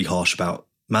overly harsh about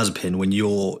Mazepin, when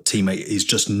your teammate is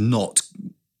just not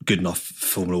good enough for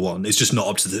Formula One. It's just not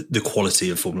up to the quality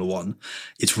of Formula One.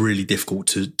 It's really difficult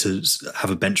to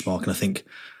have a benchmark, and I think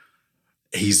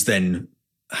he's then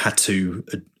had to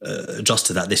adjust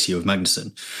to that this year with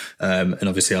Magnussen. And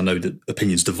obviously I know that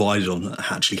opinions divided on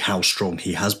actually how strong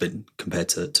he has been compared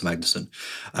to Magnussen.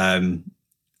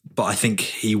 But I think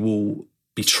he will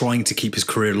be trying to keep his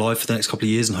career alive for the next couple of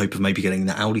years in hope of maybe getting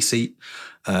the Audi seat.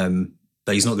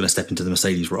 But he's not going to step into the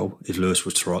Mercedes role if Lewis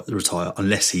was to retire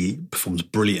unless he performs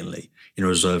brilliantly in a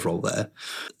reserve role there.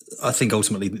 I think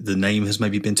ultimately the name has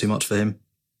maybe been too much for him.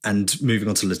 And moving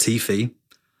on to Latifi,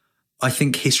 I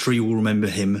think history will remember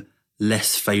him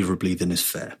less favourably than is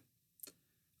fair.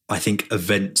 I think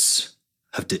events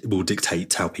will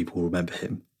dictate how people remember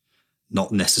him,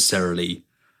 not necessarily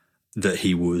that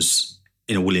he was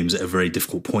in a Williams at a very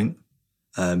difficult point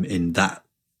in that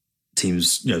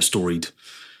team's storied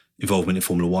involvement in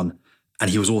Formula One. And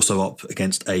he was also up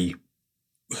against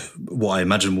what I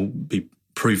imagine will be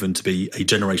proven to be a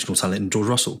generational talent in George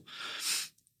Russell.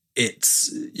 It's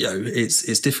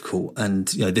difficult, and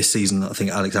this season I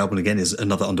think Alex Albon again is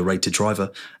another underrated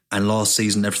driver, and last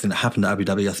season everything that happened at Abu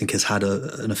Dhabi I think has had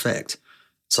an effect.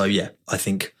 So yeah, I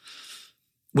think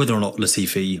whether or not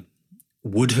Latifi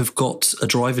would have got a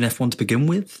drive in F1 to begin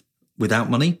with without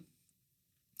money,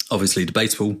 obviously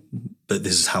debatable, but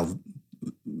this is how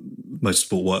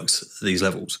motorsport works at these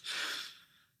levels.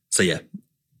 So yeah,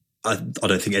 I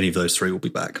don't think any of those 3 will be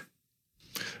back.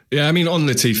 Yeah, I mean, on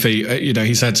Latifi,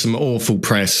 he's had some awful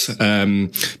press,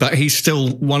 but he's still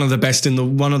one of the best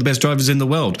drivers in the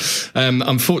world.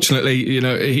 Unfortunately,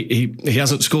 he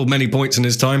hasn't scored many points in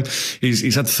his time.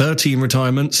 He's had 13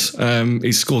 retirements.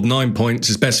 He's scored 9 points.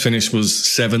 His best finish was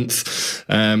 7th,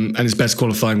 and his best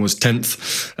qualifying was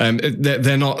 10th.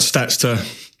 They're not stats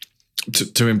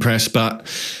to impress, but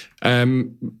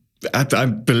I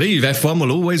believe F1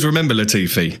 will always remember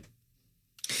Latifi.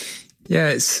 Yeah,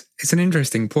 it's an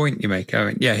interesting point you make,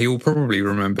 Owen. Yeah, he will probably be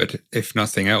remembered, if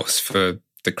nothing else, for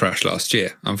the crash last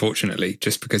year, unfortunately,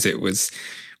 just because it was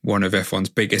one of F1's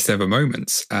biggest ever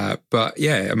moments. But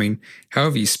yeah, I mean,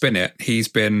 however you spin it, he's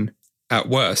been, at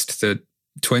worst, the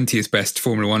 20th best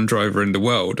Formula One driver in the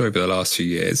world over the last few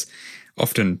years.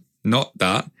 Often not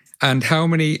that. And how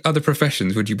many other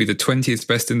professions would you be the 20th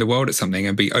best in the world at something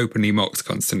and be openly mocked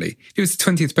constantly? If he was the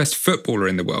 20th best footballer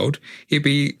in the world, he'd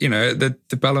be, the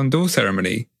Ballon d'Or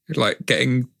ceremony, like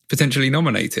getting potentially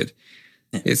nominated.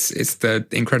 Yeah. It's the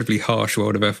incredibly harsh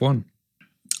world of F1.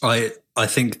 I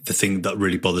think the thing that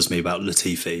really bothers me about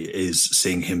Latifi is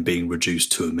seeing him being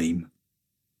reduced to a meme.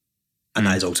 And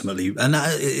that is ultimately,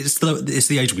 it's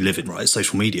the age we live in, right? It's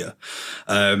social media.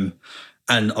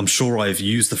 And I'm sure I've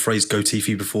used the phrase "go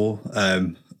Tifi" before.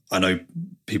 I know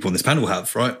people on this panel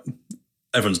have, right?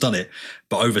 Everyone's done it.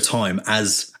 But over time,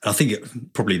 and I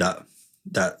think probably that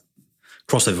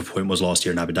crossover point was last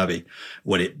year in Abu Dhabi,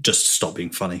 when it just stopped being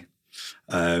funny.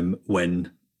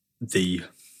 When the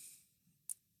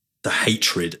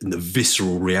hatred and the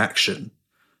visceral reaction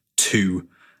to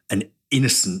an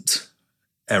innocent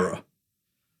error.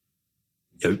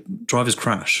 Drivers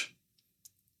crash.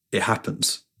 It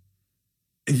happens.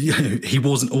 He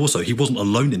wasn't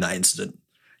alone in that incident.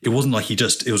 It wasn't like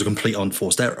it was a complete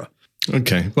unforced error.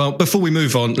 Okay. Well, before we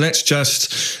move on, let's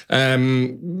just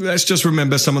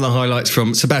remember some of the highlights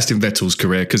from Sebastian Vettel's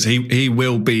career, because he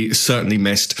will be certainly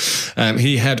missed.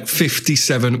 He had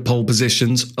 57 pole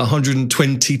positions,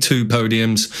 122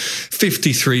 podiums,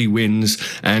 53 wins,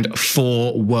 and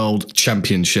 4 world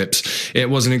championships. It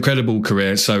was an incredible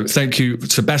career. So thank you,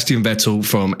 Sebastian Vettel,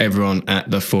 from everyone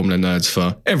at the Formula Nerds,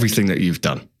 for everything that you've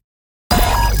done.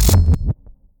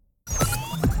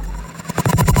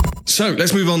 So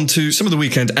let's move on to some of the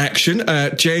weekend action.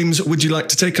 James, would you like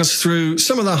to take us through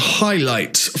some of the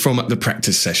highlights from the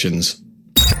practice sessions?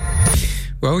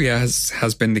 Well, yeah,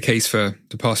 has been the case for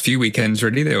the past few weekends,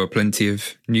 really. There were plenty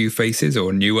of new faces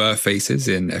or newer faces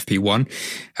in FP1,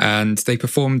 and they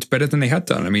performed better than they had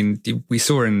done. I mean, we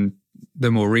saw in the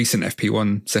more recent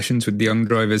FP1 sessions with the young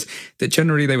drivers that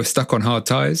generally they were stuck on hard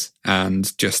tyres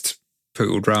and just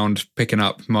poodled round, picking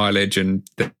up mileage and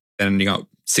then ending up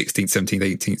 16th, 17th,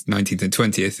 18th, 19th and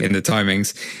 20th in the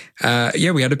timings.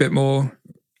 We had a bit more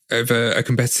of a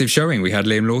competitive showing. We had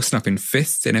Liam Lawson up in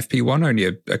 5th in FP1, only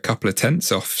a couple of tenths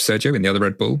off Sergio in the other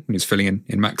Red Bull, when he was filling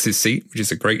in Max's seat, which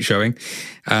is a great showing.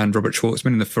 And Robert Schwartzman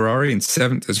in the Ferrari in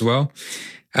 7th as well.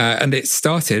 And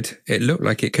it looked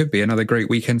like it could be another great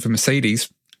weekend for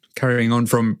Mercedes. Carrying on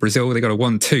from Brazil, they got a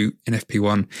 1-2 in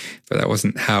FP1, but that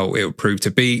wasn't how it would prove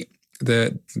to be.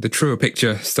 The truer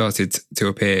picture started to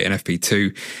appear in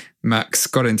FP2. Max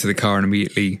got into the car and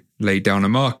immediately laid down a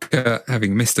marker.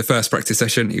 Having missed the first practice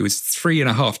session, he was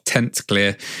 3.5 tenths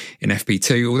clear in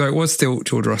FP2, although it was still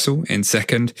George Russell in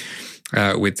 2nd,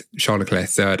 with Charles Leclerc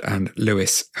 3rd and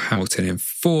Lewis Hamilton in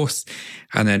 4th,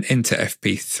 and then into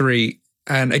FP3.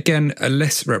 And again, a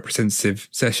less representative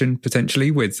session, potentially,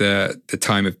 with the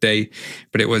time of day.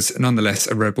 But it was nonetheless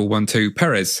a Red Bull 1-2.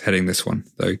 Perez heading this one,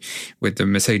 though, with the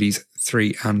Mercedes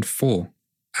 3 and 4.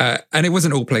 And it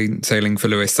wasn't all plain sailing for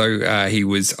Lewis, though. He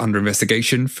was under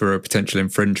investigation for a potential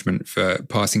infringement for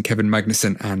passing Kevin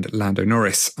Magnussen and Lando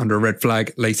Norris under a red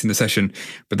flag late in the session.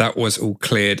 But that was all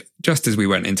cleared just as we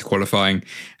went into qualifying.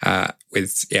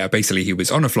 Basically he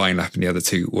was on a flying lap and the other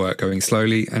two were going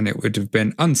slowly, and it would have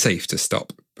been unsafe to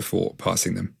stop before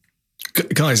passing them.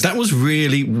 Guys, that was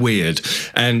really weird,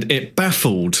 and it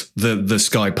baffled the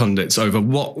Sky pundits over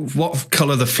what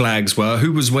colour the flags were,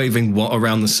 who was waving what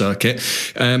around the circuit.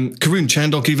 Karun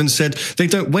Chandok even said they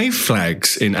don't wave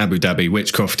flags in Abu Dhabi,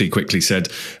 which Crofty quickly said,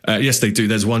 yes, they do.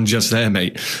 There's one just there,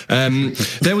 mate.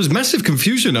 There was massive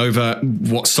confusion over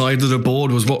what side of the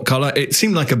board was what colour. It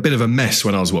seemed like a bit of a mess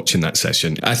when I was watching that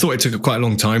session. I thought it took quite a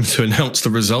long time to announce the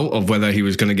result of whether he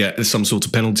was going to get some sort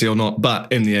of penalty or not, but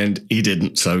in the end, he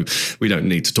didn't. So we don't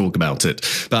need to talk about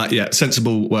it. But yeah,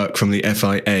 sensible work from the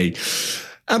FIA.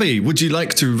 Abby, would you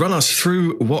like to run us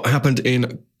through what happened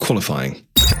in qualifying?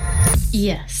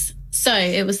 Yes. So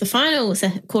it was the final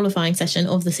qualifying session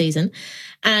of the season,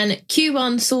 and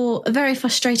Q1 saw a very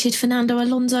frustrated Fernando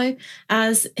Alonso,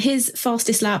 as his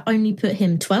fastest lap only put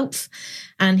him 12th,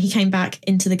 and he came back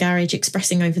into the garage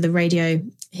expressing over the radio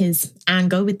his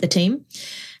anger with the team.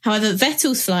 However,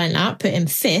 Vettel's flying lap put him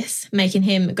 5th, making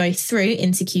him go through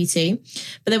into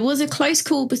Q2. But there was a close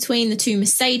call between the two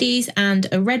Mercedes and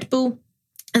a Red Bull,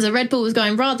 as a Red Bull was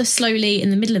going rather slowly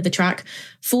in the middle of the track,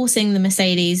 forcing the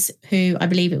Mercedes, who I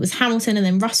believe it was Hamilton and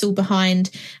then Russell behind,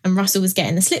 and Russell was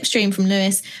getting the slipstream from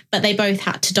Lewis, but they both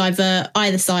had to divert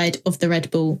either side of the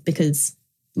Red Bull because,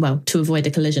 well, to avoid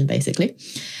a collision, basically.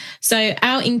 So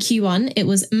out in Q1, it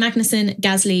was Magnussen,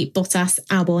 Gasly, Bottas,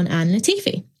 Albon and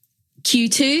Latifi.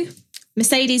 Q2,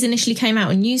 Mercedes initially came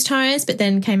out on news tyres, but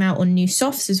then came out on new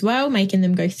softs as well, making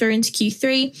them go through into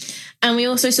Q3. And we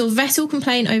also saw Vettel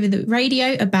complain over the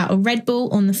radio about a Red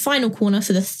Bull on the final corner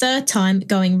for the 3rd time,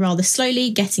 going rather slowly,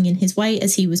 getting in his way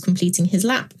as he was completing his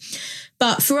lap.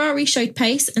 But Ferrari showed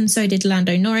pace, and so did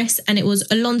Lando Norris, and it was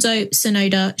Alonso,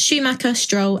 Tsunoda, Schumacher,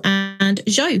 Stroll and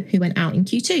Zhou who went out in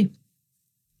Q2.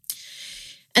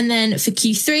 And then for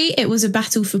Q3, it was a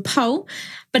battle for pole,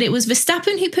 but it was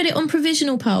Verstappen who put it on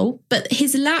provisional pole, but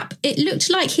his lap, it looked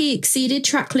like he exceeded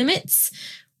track limits,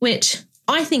 which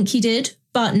I think he did,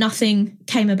 but nothing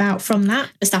came about from that.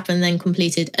 Verstappen then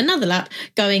completed another lap,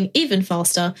 going even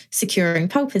faster, securing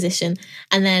pole position.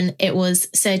 And then it was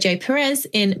Sergio Perez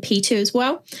in P2 as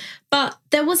well. But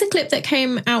there was a clip that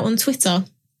came out on Twitter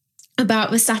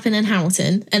about Verstappen and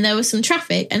Hamilton, and there was some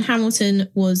traffic and Hamilton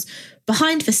was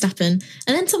behind Verstappen,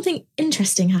 and then something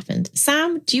interesting happened.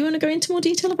 Sam, do you want to go into more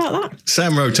detail about that?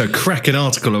 Sam wrote a cracking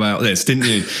article about this, didn't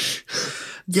you?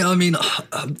 Yeah, I mean,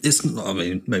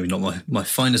 maybe not my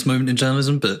finest moment in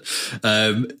journalism, but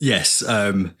yes,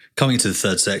 coming into the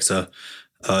third sector,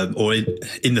 or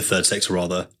in the third sector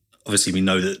rather, obviously we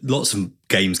know that lots of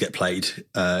games get played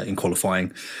in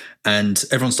qualifying, and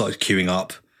everyone started queuing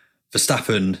up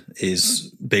Verstappen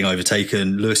is being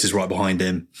overtaken. Lewis is right behind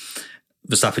him.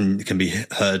 Verstappen can be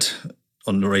heard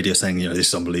on the radio saying, this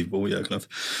is unbelievable, kind of.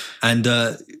 And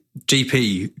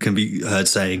GP can be heard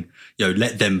saying,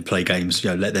 let them play games,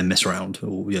 let them mess around,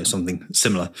 or something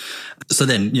similar. So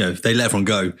then, they let everyone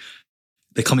go.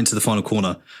 They come into the final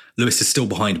corner. Lewis is still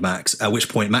behind Max, at which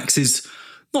point Max is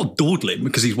not dawdling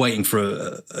because he's waiting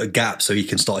for a gap so he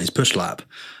can start his push lap.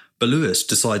 But Lewis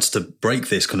decides to break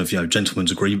this kind of,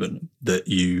 gentleman's agreement that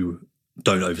you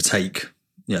don't overtake,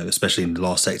 especially in the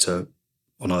last sector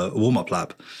on a warm-up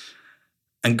lap,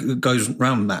 and goes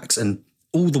round Max. And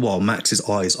all the while, Max's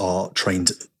eyes are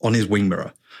trained on his wing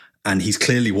mirror, and he's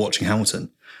clearly watching Hamilton.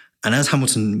 And as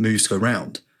Hamilton moves to go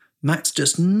round, Max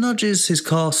just nudges his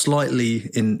car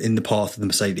slightly in the path of the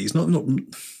Mercedes. Not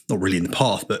really in the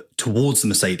path, but towards the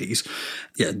Mercedes.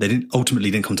 Yeah, they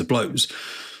ultimately didn't come to blows.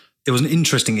 It was an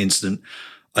interesting incident.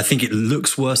 I think it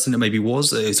looks worse than it maybe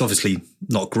was. It's obviously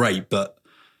not great, but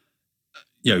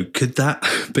could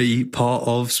that be part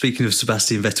of, speaking of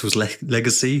Sebastian Vettel's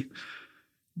legacy?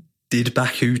 Did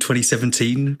Baku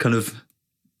 2017 kind of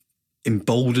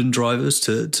embolden drivers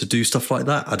to do stuff like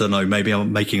that? I don't know. Maybe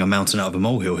I'm making a mountain out of a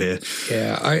molehill here.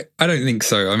 Yeah, I don't think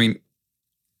so. I mean,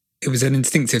 it was an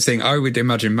instinctive thing. I would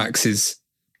imagine Max's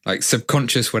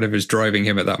subconscious, whatever's driving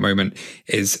him at that moment,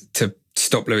 is to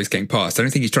stop Lewis getting past. I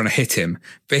don't think he's trying to hit him,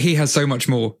 but he has so much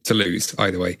more to lose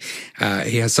either way.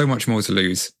 He has so much more to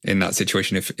lose in that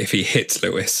situation. If he hits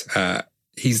Lewis,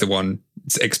 he's the one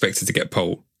expected to get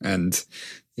pole. And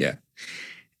yeah,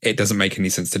 it doesn't make any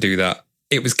sense to do that.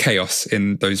 It was chaos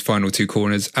in those final two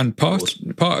corners. And part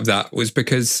of that was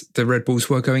because the Red Bulls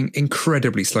were going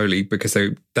incredibly slowly because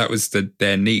that was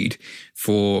their need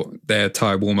for their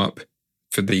tyre warm-up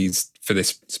for this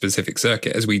specific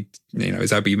circuit. As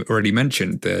Abby already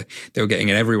mentioned, they were getting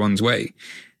in everyone's way,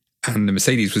 and the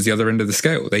Mercedes was the other end of the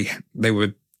scale.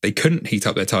 They couldn't heat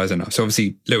up their tyres enough. So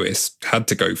obviously Lewis had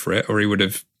to go for it, or he would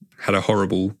have had a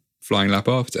horrible flying lap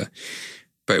after.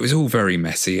 But it was all very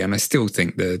messy, and I still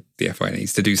think the FIA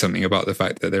needs to do something about the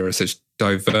fact that there are such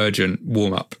divergent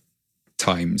warm-up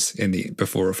times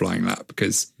before a flying lap,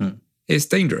 because it's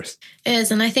dangerous. It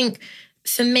is, and I think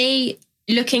for me,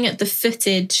 looking at the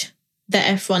footage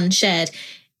that F1 shared,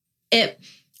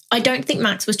 I don't think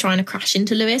Max was trying to crash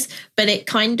into Lewis, but it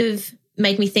kind of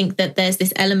made me think that there's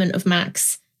this element of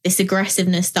Max, this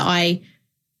aggressiveness that I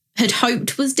had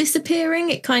hoped was disappearing.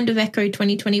 It kind of echoed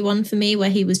 2021 for me, where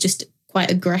he was just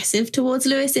quite aggressive towards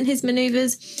Lewis in his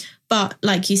manoeuvres. But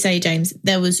like you say, James,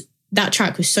 that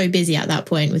track was so busy at that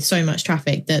point with so much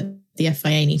traffic that the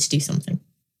FIA need to do something.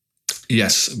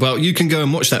 Yes. Well, you can go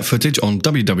and watch that footage on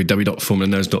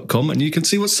www.formulanerds.com and you can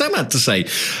see what Sam had to say.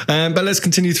 But let's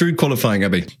continue through qualifying,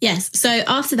 Abby. Yes. So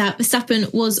after that,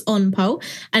 Verstappen was on pole,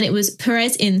 and it was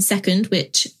Perez in second,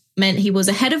 which meant he was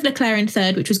ahead of Leclerc in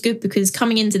third, which was good because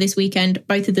coming into this weekend,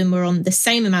 both of them were on the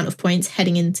same amount of points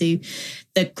heading into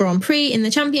the Grand Prix in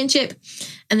the championship.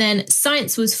 And then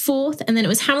Sainz was fourth, and then it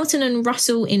was Hamilton and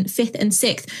Russell in fifth and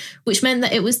sixth, which meant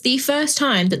that it was the first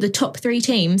time that the top three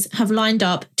teams have lined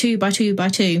up 2 by 2 by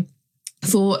 2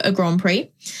 for a Grand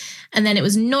Prix. And then it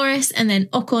was Norris and then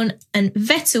Ocon and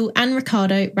Vettel and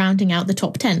Ricciardo rounding out the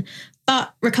top 10.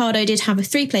 But Ricciardo did have a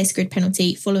 3-place grid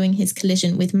penalty following his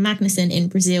collision with Magnussen in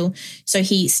Brazil, so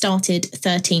he started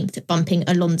 13th, bumping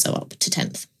Alonso up to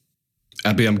 10th.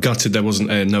 Abby, I'm gutted there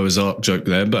wasn't a Noah's Ark joke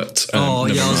there, but I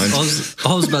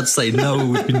was about to say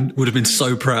Noah would have been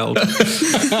so proud.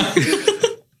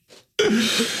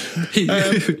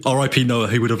 R.I.P. Noah,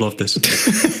 he would have loved this.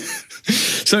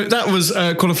 So that was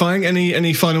qualifying.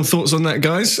 Any final thoughts on that,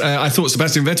 guys? I thought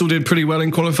Sebastian Vettel did pretty well in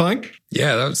qualifying.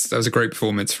 Yeah, that was a great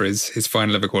performance for his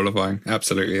final ever qualifying.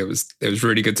 Absolutely, it was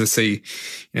really good to see,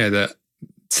 that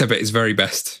Seb at his very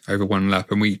best over one lap,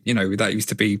 and that used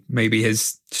to be maybe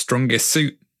his strongest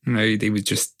suit. He would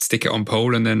just stick it on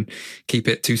pole and then keep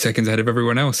it 2 seconds ahead of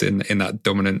everyone else in that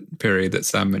dominant period that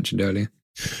Sam mentioned earlier.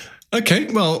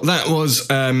 Okay, well, that was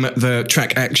the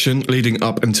track action leading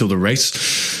up until the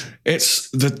race. It's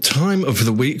the time of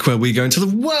the week where we go into the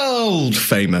world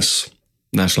famous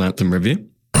National Anthem review.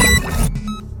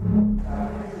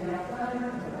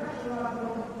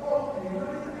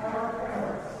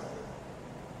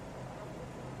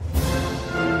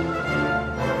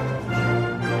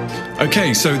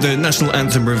 Okay, so the National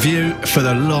Anthem review for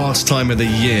the last time of the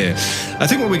year. I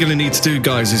think what we're going to need to do,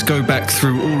 guys, is go back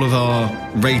through all of our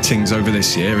ratings over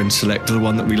this year and select the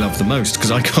one that we love the most,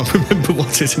 because I can't remember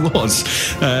what it was.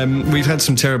 We've had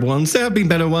some terrible ones. There have been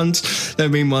better ones. There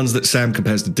have been ones that Sam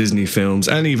compares to Disney films,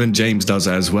 and even James does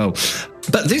as well.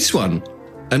 But this one,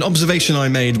 an observation I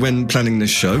made when planning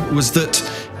this show, was that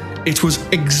it was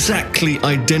exactly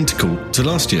identical to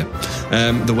last year.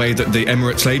 The way that the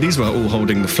Emirates ladies were all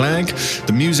holding the flag,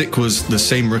 the music was the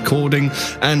same recording,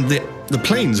 and the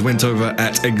planes went over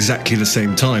at exactly the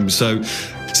same time. So,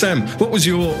 Sam, what was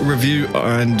your review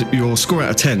and your score out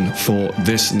of 10 for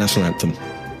this national anthem?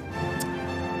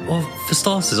 Well, for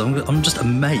starters, I'm just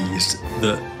amazed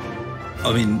that,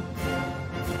 I mean,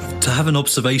 to have an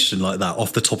observation like that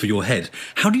off the top of your head,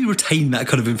 how do you retain that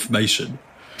kind of information?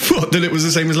 What, that it was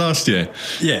the same as last year?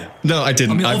 Yeah. No, I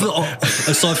didn't. I mean,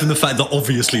 aside from the fact that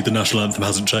obviously the national anthem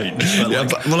hasn't changed.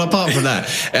 Well, apart from that,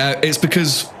 it's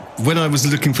because when I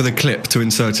was looking for the clip to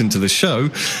insert into the show,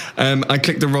 I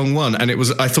clicked the wrong one, and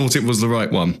I thought it was the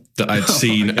right one that I'd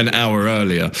seen an hour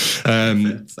earlier.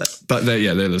 But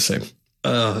they're the same.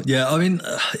 Yeah, I mean,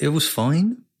 it was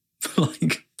fine.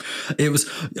 It was.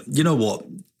 You know what?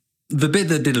 The bit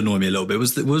that did annoy me a little bit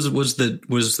was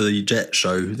the jet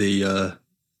show, the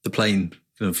plane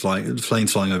kind of flying, the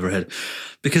planes flying overhead,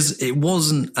 because it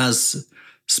wasn't as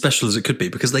special as it could be,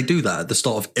 because they do that at the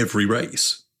start of every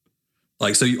race.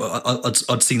 Like, so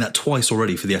I'd seen that twice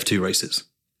already for the F2 races.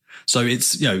 So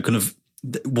it's, kind of,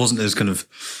 it wasn't as kind of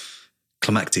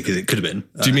climactic as it could have been.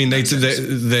 Do you mean they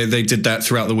did that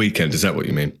throughout the weekend? Is that what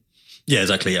you mean? Yeah,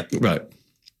 exactly. Yeah. Right.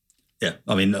 Yeah.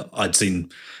 I mean, I'd seen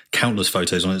countless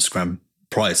photos on Instagram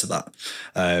prior to that.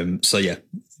 So yeah,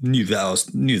 knew that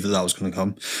was going to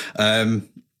come.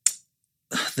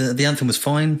 The anthem was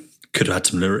fine. Could have had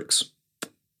some lyrics.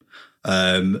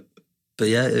 But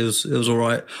yeah, it was all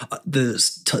right. The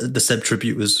Seb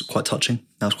tribute was quite touching.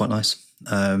 That was quite nice.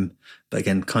 But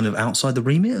again, kind of outside the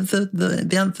remit of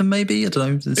the anthem, maybe. I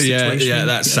don't know. Yeah,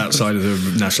 that's outside of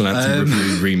the national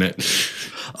anthem remit.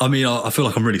 I mean, I feel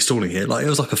like I'm really stalling here. Like, it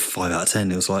was like a 5 out of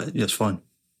 10. It was like, yeah, it's fine.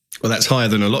 Well, that's higher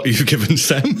than a lot you've given,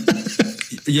 Sam.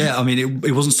 Yeah, I mean,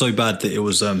 it wasn't so bad that it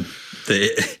was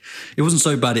it wasn't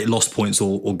so bad it lost points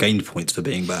or gained points for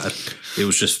being bad. It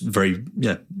was just very,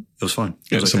 it was fine.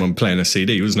 It was someone playing a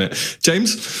CD, wasn't it?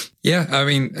 James? Yeah, I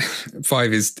mean,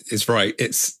 5 is right.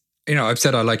 It's, I've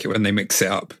said I like it when they mix it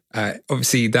up.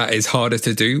 Obviously, that is harder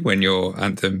to do when your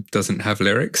anthem doesn't have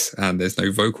lyrics and there's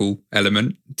no vocal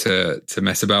element to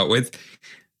mess about with.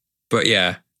 But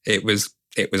yeah, it was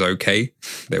okay.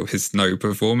 There was no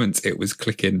performance. It was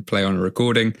click in, play on a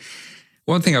recording.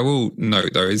 One thing I will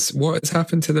note, though, is what has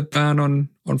happened to the ban on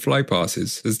fly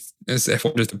passes? Has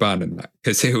F1 just abandoned that?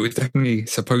 Because it was definitely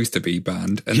supposed to be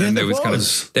banned. And then they were going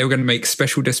to make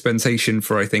special dispensation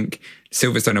for, I think,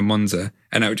 Silverstone and Monza.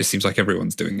 And now it just seems like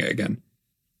everyone's doing it again.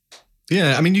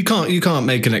 Yeah, I mean, you can't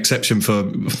make an exception for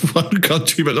one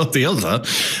country but not the other.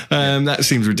 That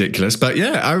seems ridiculous. But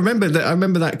yeah, I remember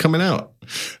that coming out.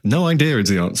 No idea is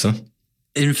the answer.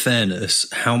 In fairness,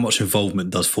 how much involvement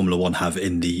does Formula One have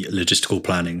in the logistical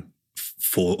planning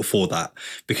for that?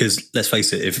 Because let's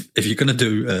face it, if you're going to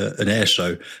do an air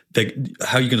show,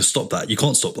 how are you going to stop that? You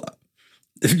can't stop that.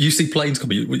 If you see planes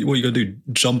coming, what are you going to do?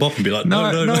 Jump up and be like, no,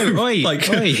 oi, like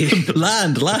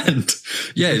land.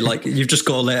 Yeah, like you've just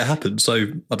got to let it happen. So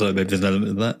I don't know, maybe there's an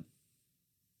element of that.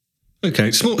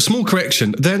 Okay, small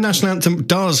correction. Their national anthem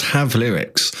does have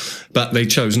lyrics, but they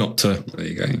chose not to. There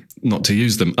you go. Not to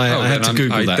use them. I had to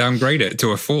Google that. I downgrade it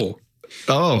to a 4.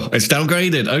 Oh, it's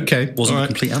downgraded. Okay, wasn't a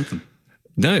complete anthem.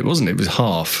 No, it wasn't. It was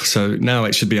half. So now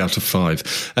it should be out of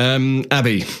 5.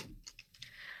 Abby.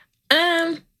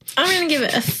 I'm going to give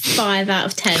it a 5 out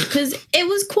of 10 because it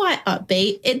was quite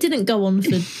upbeat. It didn't go on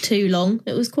for too long.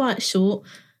 It was quite short.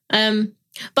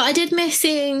 But I did miss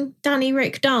seeing Danny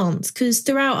Rick dance because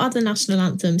throughout other national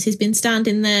anthems, he's been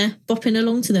standing there bopping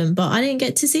along to them, but I didn't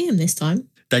get to see him this time.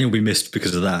 Daniel will be missed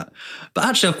because of that. But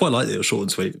actually, I quite liked it. It was short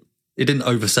and sweet. It didn't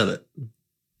oversell it.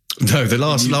 No, the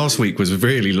last week was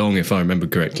really long, if I remember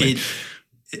correctly.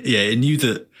 It knew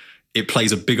that it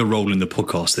plays a bigger role in the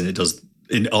podcast than it does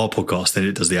in our podcast than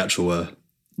it does the actual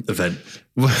event.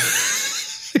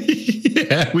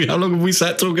 Yeah, how long have we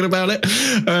sat talking about it?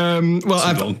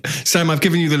 Sam, I've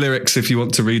given you the lyrics if you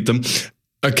want to read them.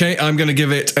 Okay, I'm going to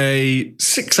give it a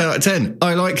 6 out of 10.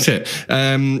 I liked it.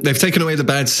 They've taken away the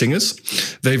bad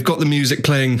singers. They've got the music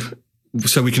playing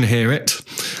so we can hear it.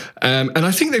 And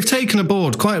I think they've taken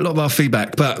aboard quite a lot of our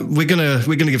feedback, but we're gonna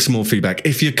give some more feedback.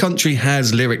 If your country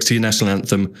has lyrics to your national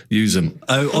anthem, use them.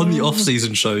 On the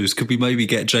off-season shows, could we maybe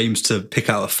get James to pick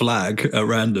out a flag at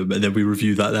random and then we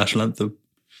review that national anthem?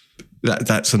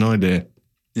 That's an idea.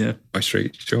 Yeah. By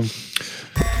street, sure.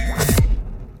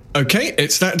 Okay,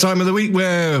 it's that time of the week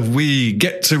where we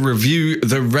get to review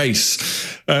the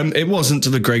race. It wasn't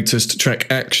the greatest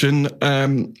track action,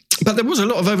 but there was a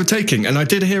lot of overtaking. And I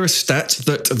did hear a stat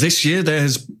that this year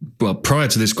prior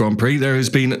to this Grand Prix, there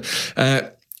has been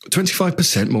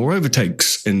 25% more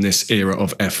overtakes in this era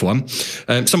of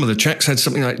F1. Some of the checks had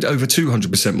something like over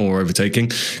 200% more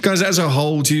overtaking. Guys, as a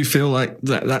whole, do you feel like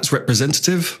that's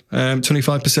representative?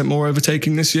 25% more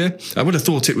overtaking this year? I would have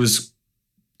thought it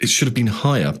should have been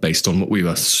higher based on what we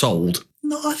were sold.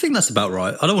 No, I think that's about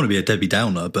right. I don't want to be a Debbie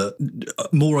Downer, but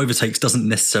more overtakes doesn't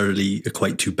necessarily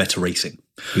equate to better racing.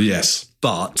 Yes.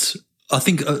 But I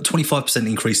think a 25%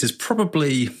 increase is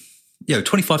probably...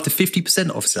 25 to 50%,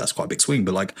 obviously that's quite a big swing,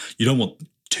 but like you don't want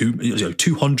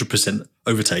 200%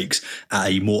 overtakes at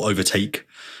a more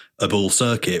overtakeable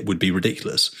circuit would be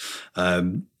ridiculous.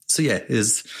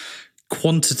 Is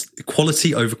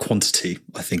quality over quantity,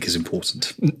 I think, is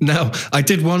important. Now, I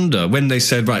did wonder when they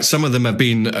said, right, some of them have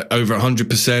been over 100%,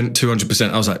 200%.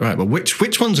 I was like, right, well,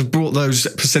 which ones have brought those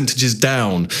percentages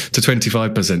down to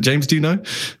 25%? James, do you know?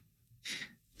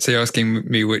 So you're asking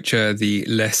me which are the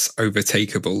less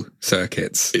overtakeable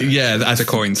circuits? Yeah. To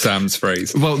coin Sam's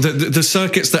phrase. Well, the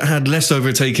circuits that had less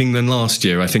overtaking than last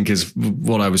year, I think, is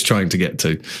what I was trying to get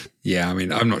to. Yeah, I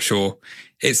mean, I'm not sure.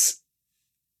 It's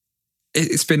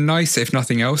been nice, if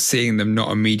nothing else, seeing them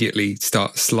not immediately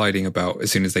start sliding about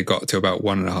as soon as they got to about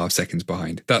 1.5 seconds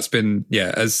behind. That's been,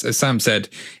 as Sam said,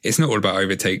 it's not all about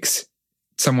overtakes.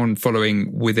 Someone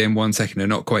following within 1 second and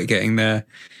not quite getting there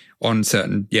on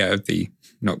certain, of the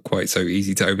not quite so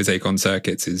easy to overtake on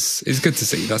circuits is good to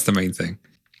see. That's the main thing.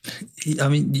 I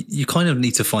mean, you kind of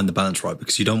need to find the balance right,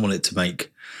 because you don't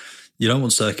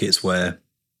want circuits where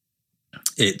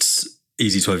it's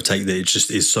easy to overtake that it just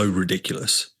is so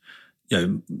ridiculous.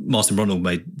 Martin Brundle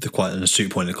made quite an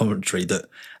astute point in the commentary that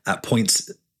at points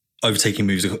overtaking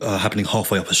moves are happening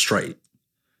halfway up a straight.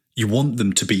 You want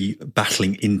them to be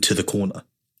battling into the corner.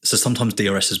 So sometimes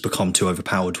DRS has become too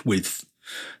overpowered with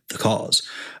the cars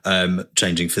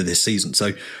changing for this season.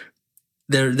 So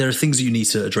there are things that you need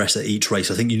to address at each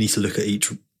race. I think you need to look at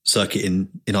each circuit in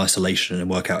isolation and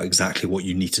work out exactly what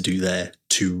you need to do there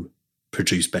to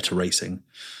produce better racing,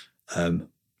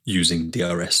 using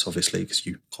DRS, obviously, because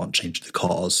you can't change the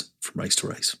cars from race to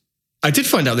race. I did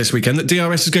find out this weekend that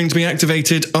DRS is going to be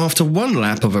activated after 1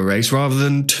 lap of a race rather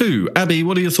than 2. Abby,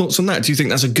 what are your thoughts on that? Do you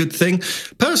think that's a good thing?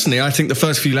 Personally, I think the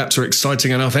first few laps are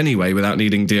exciting enough anyway without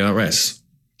needing DRS.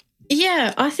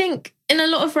 Yeah, I think in a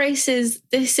lot of races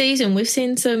this season, we've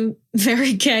seen some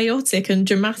very chaotic and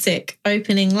dramatic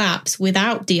opening laps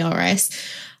without DRS.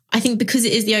 I think because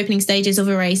it is the opening stages of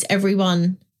a race,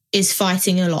 everyone is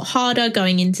fighting a lot harder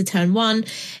going into turn 1.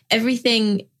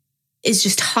 Everything is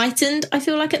just heightened, I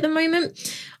feel like, at the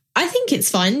moment. I think it's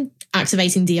fine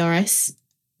activating DRS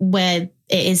where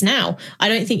it is now. I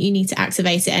don't think you need to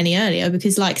activate it any earlier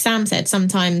because, like Sam said,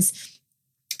 sometimes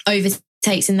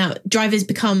overtakes in that drivers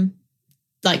become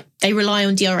like they rely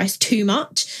on DRS too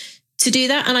much to do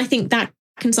that. And I think that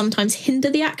can sometimes hinder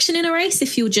the action in a race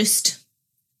if you're just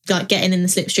like getting in the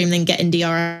slipstream, then getting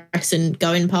DRS and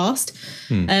going past.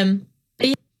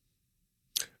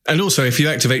 And also, if you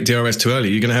activate DRS too early,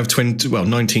 you're going to have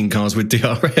 19 cars with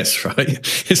DRS,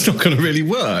 right? It's not going to really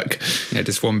work. Yeah,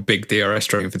 just one big DRS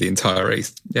train for the entire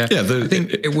race. Yeah, I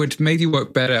think it would maybe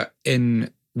work better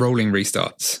in rolling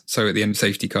restarts. So at the end of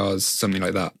safety cars, something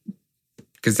like that.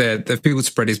 Because the field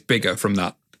spread is bigger from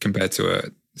that compared to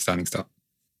a standing start.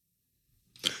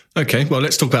 Okay, well,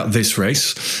 let's talk about this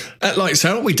race. At Lights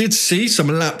Out, we did see some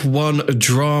lap 1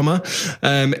 drama.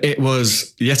 It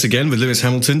was, yet again, with Lewis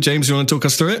Hamilton. James, you want to talk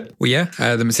us through it? Well, yeah,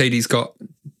 the Mercedes got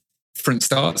different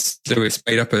starts. Lewis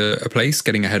made up a place,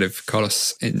 getting ahead of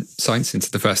Carlos Sainz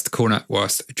into the first corner,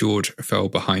 whilst George fell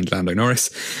behind Lando Norris.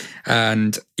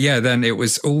 And yeah, then it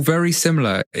was all very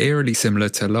similar, eerily similar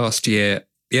to last year.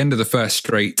 The end of the first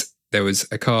straight, there was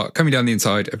a car coming down the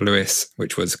inside of Lewis,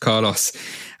 which was Carlos,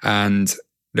 and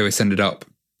Lewis ended up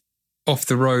off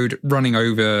the road, running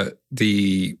over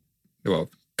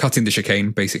cutting the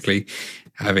chicane, basically,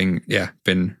 having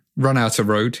been run out of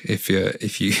road. If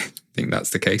you think that's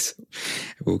the case,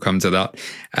 we'll come to that,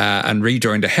 and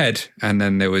rejoined ahead. And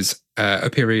then there was a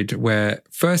period where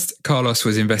first Carlos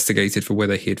was investigated for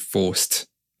whether he had forced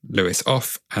Lewis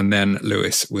off, and then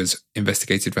Lewis was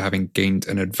investigated for having gained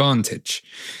an advantage.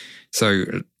 So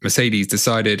Mercedes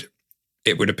decided,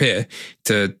 it would appear,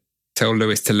 to tell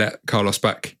Lewis to let Carlos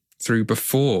back through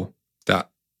before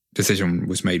that decision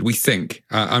was made. We think.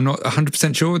 I'm not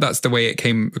 100% sure. That's the way it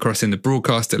came across in the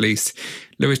broadcast, at least.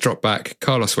 Lewis dropped back,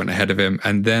 Carlos went ahead of him,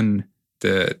 and then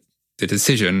the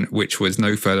decision, which was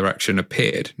no further action,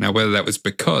 appeared. Now, whether that was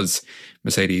because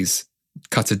Mercedes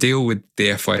cut a deal with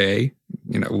the FIA,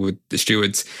 with the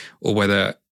stewards, or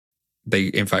whether they,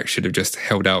 in fact, should have just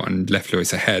held out and left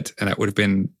Lewis ahead, and that would have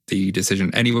been the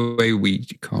decision anyway. We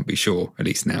can't be sure, at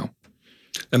least now.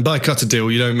 And by cut a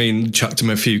deal, you don't mean chucked him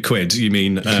a few quid. You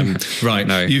mean, right,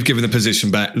 no. You've given the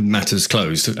position back, matters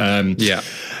closed. Yeah.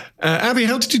 Abby,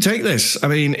 how did you take this? I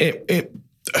mean,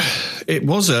 it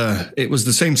was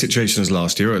the same situation as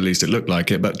last year, or at least it looked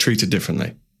like it, but treated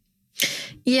differently.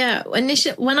 Yeah,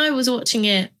 initially, when I was watching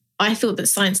it, I thought that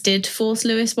Sainz did force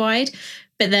Lewis wide,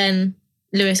 but then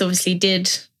Lewis obviously did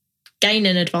gain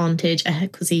an advantage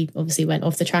because he obviously went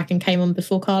off the track and came on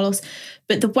before Carlos.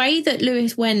 But the way that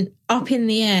Lewis went up in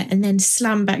the air and then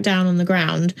slammed back down on the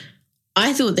ground,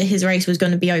 I thought that his race was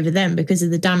going to be over then because of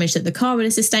the damage that the car would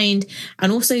have sustained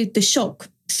and also the shock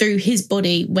through his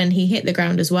body when he hit the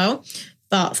ground as well.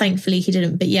 But thankfully he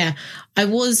didn't. But yeah, I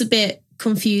was a bit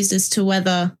confused as to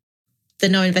whether the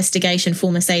no investigation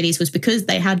for Mercedes was because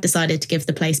they had decided to give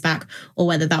the place back or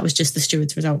whether that was just the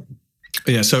steward's result.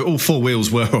 Yeah, so all four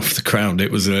wheels were off the ground.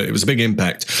 It was a big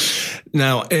impact.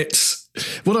 Now,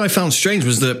 what I found strange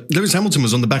was that Lewis Hamilton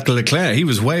was on the back of Leclerc. He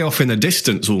was way off in the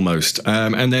distance almost,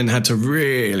 and then had to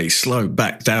really slow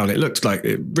back down. It looked like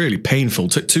it really painful.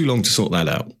 Took too long to sort that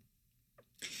out.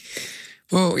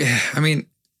 Well, yeah, I mean,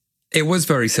 it was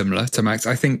very similar to Max.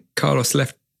 I think Carlos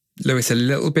left Lewis a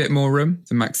little bit more room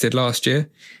than Max did last year.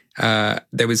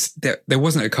 There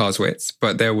wasn't a car's width,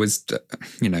 but there was,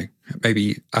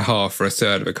 maybe a half or a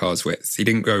third of a car's width. He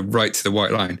didn't go right to the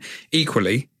white line.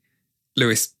 Equally,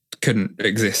 Lewis couldn't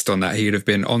exist on that. He would have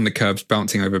been on the curbs,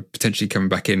 bouncing over, potentially coming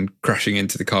back in, crashing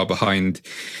into the car behind.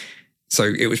 So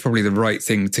it was probably the right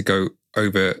thing to go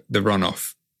over the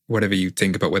runoff, whatever you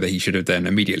think about whether he should have then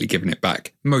immediately given it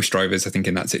back. Most drivers, I think,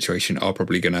 in that situation are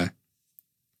probably going to,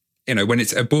 when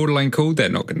it's a borderline call, they're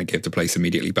not going to give the place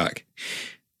immediately back.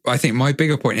 I think my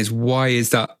bigger point is, why is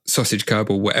that sausage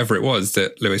curb or whatever it was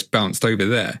that Lewis bounced over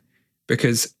there?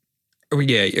 Because,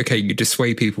 you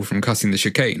dissuade people from cutting the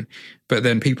chicane, but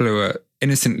then people who are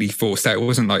innocently forced out, it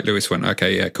wasn't like Lewis went,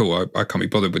 okay, yeah, cool, I can't be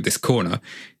bothered with this corner.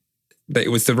 But it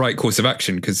was the right course of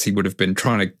action because he would have been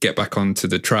trying to get back onto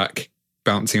the track,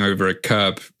 bouncing over a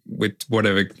curb with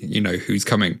whatever, who's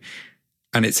coming.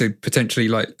 And it's a potentially,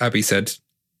 like Abby said,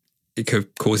 it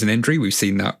could cause an injury. We've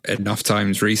seen that enough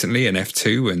times recently in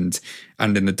F2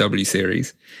 and in the W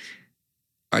Series.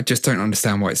 I just don't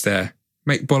understand why it's there.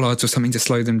 Make bollards or something to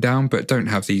slow them down, but don't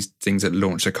have these things that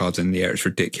launch the cars in the air. It's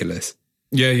ridiculous.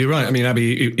 Yeah, you're right. I mean,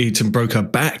 Abby Eaton broke her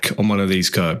back on one of these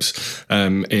curbs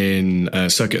in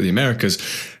Circuit of the Americas.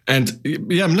 And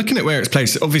yeah, I'm looking at where it's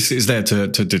placed. Obviously, it's there to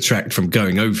detract from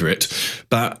going over it.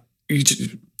 But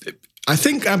I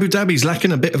think Abu Dhabi's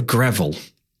lacking a bit of gravel.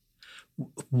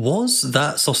 Was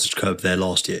that sausage curb there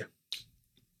last year?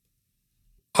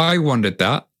 I wondered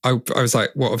that. I was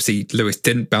like, well, obviously Lewis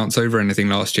didn't bounce over anything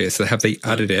last year, so have they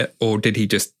added it, or did he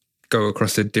just go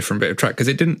across a different bit of track? Because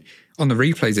it didn't, on the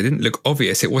replays, it didn't look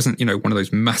obvious. It wasn't, one of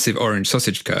those massive orange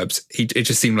sausage curbs. It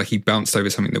just seemed like he bounced over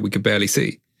something that we could barely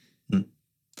see.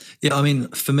 Yeah, I mean,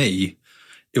 for me,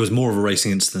 it was more of a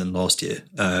racing incident than last year.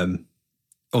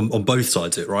 On both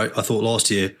sides of it, right? I thought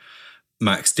last year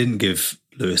Max didn't give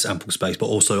Lewis ample space, but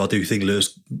also I do think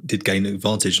Lewis did gain an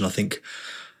advantage, and I think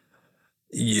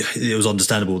it was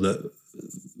understandable that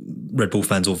Red Bull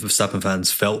fans or Verstappen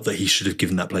fans felt that he should have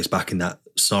given that place back in that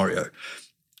scenario.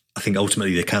 I think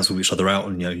ultimately they cancelled each other out,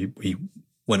 and he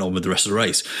went on with the rest of the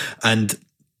race. And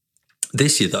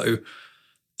this year, though,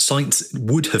 Sainz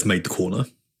would have made the corner.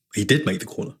 He did make the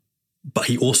corner, but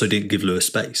he also didn't give Lewis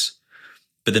space.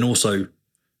 But then also,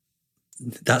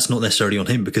 that's not necessarily on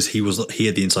him because he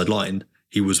had the inside line.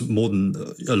 He was more than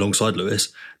alongside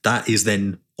Lewis. That is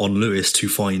then on Lewis to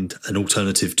find an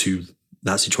alternative to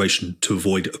that situation to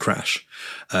avoid a crash.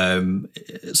 I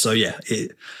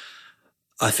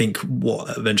think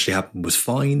what eventually happened was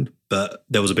fine, but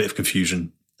there was a bit of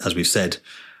confusion, as we've said,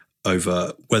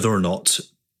 over whether or not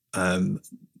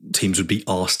teams would be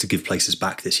asked to give places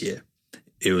back this year.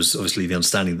 It was obviously the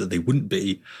understanding that they wouldn't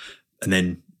be, and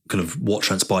then kind of what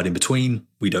transpired in between,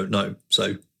 we don't know.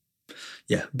 So,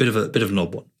 yeah, a bit of an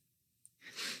odd one.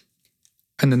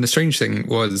 And then the strange thing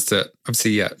was that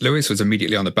obviously, Lewis was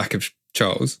immediately on the back of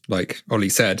Charles, like Ollie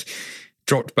said,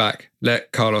 dropped back,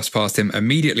 let Carlos past him,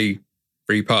 immediately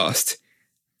repassed,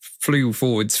 flew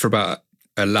forwards for about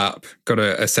a lap, got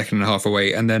a second and a half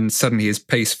away, and then suddenly his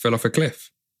pace fell off a cliff.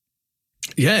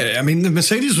 Yeah, I mean, the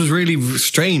Mercedes was really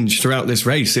strange throughout this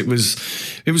race. It was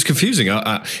confusing.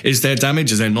 Is there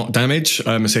damage? Is there not damage?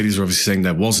 Mercedes were obviously saying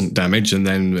there wasn't damage, and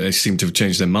then they seemed to have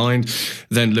changed their mind.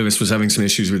 Then Lewis was having some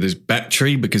issues with his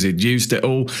battery because he'd used it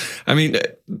all. I mean,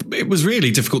 it was really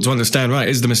difficult to understand, right?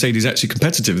 Is the Mercedes actually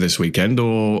competitive this weekend,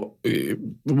 or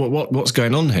what's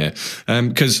going on here?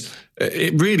 Because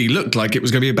it really looked like it was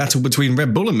going to be a battle between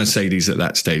Red Bull and Mercedes at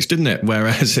that stage, didn't it?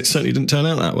 Whereas it certainly didn't turn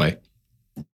out that way.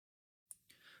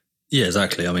 Yeah,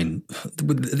 exactly. I mean,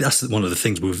 that's one of the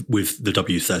things with the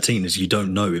W13 is you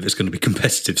don't know if it's going to be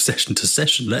competitive session to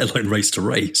session, let alone race to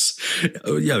race.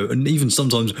 And even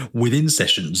sometimes within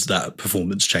sessions that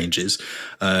performance changes.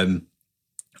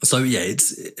 So yeah,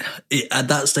 at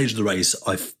that stage of the race,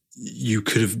 you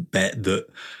could have bet that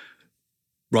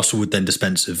Russell would then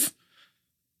dispense of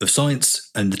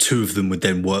Sainz, and the two of them would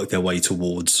then work their way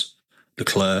towards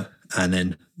Leclerc and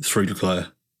then through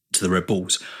Leclerc to the Red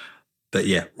Bulls. But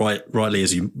yeah, rightly,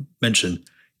 as you mentioned,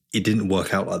 it didn't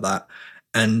work out like that.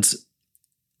 And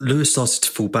Lewis started to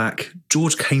fall back.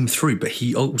 George came through, but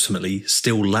he ultimately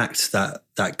still lacked that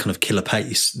kind of killer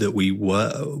pace that we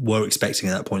were expecting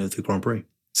at that point of the Grand Prix.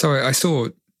 So I saw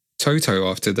Toto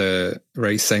after the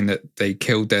race saying that they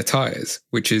killed their tyres,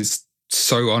 which is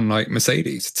so unlike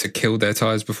Mercedes to kill their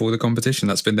tyres before the competition.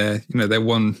 That's been their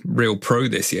one real pro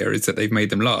this year, is that they've made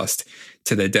them last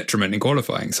to their detriment in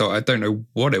qualifying. So I don't know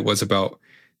what it was about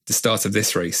the start of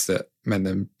this race that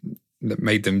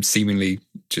made them seemingly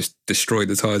just destroy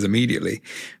the tyres immediately.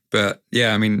 But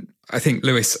yeah, I mean, I think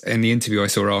Lewis in the interview I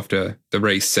saw after the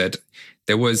race said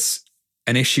there was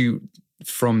an issue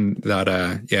from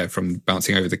that, from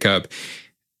bouncing over the curb.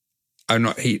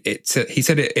 He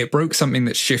said it broke something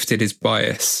that shifted his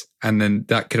bias, and then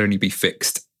that could only be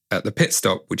fixed at the pit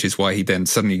stop, which is why he then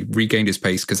suddenly regained his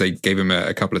pace because they gave him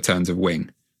a couple of turns of wing.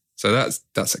 So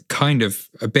that's a kind of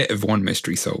a bit of one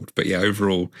mystery solved, but yeah,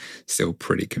 overall still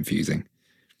pretty confusing.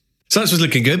 Sainz was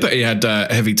looking good, but he had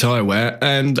heavy tyre wear,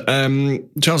 and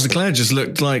Charles Leclerc just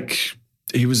looked like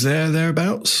he was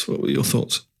thereabouts. What were your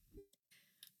thoughts?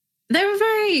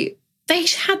 They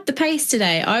had the pace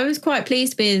today. I was quite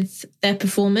pleased with their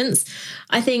performance.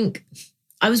 I think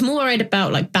I was more worried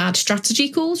about like bad strategy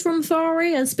calls from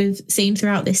Ferrari, as we've seen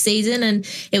throughout this season. And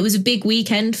it was a big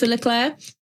weekend for Leclerc.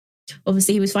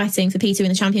 Obviously, he was fighting for P2 in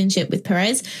the championship with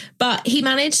Perez, but he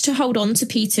managed to hold on to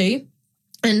P2,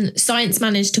 and Sainz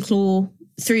managed to claw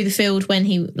through the field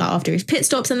when after his pit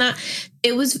stops and that.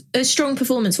 It was a strong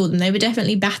performance for them. They were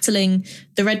definitely battling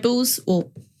the Red Bulls,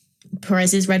 or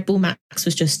Perez's Red Bull. Max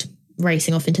was just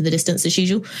racing off into the distance as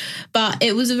usual. But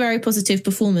it was a very positive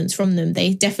performance from them.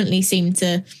 They definitely seem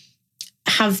to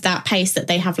have that pace that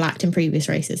they have lacked in previous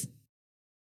races.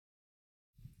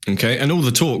 Okay, and all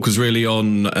the talk was really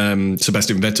on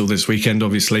Sebastian Vettel this weekend,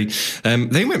 obviously.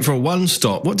 They went for a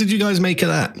one-stop. What did you guys make of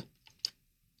that?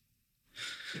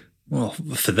 Well,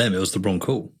 for them, it was the wrong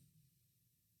call.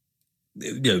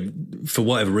 For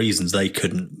whatever reasons, they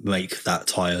couldn't make that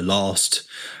tyre last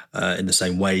in the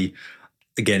same way.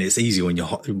 Again, it's easier when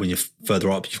you're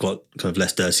further up. You've got kind of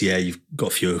less dirty air. You've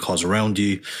got fewer cars around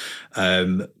you.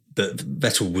 But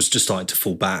Vettel was just starting to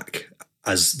fall back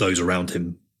as those around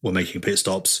him were making pit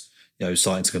stops.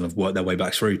 Starting to kind of work their way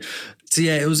back through. So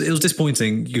yeah, it was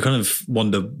disappointing. You kind of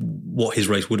wonder what his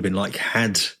race would have been like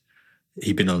had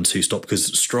he been on two-stop,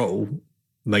 because Stroll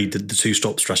made the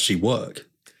two-stop strategy work.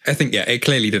 I think, yeah, it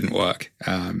clearly didn't work.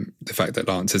 The fact that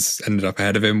Lance has ended up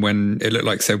ahead of him when it looked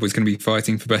like Seb was going to be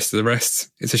fighting for best of the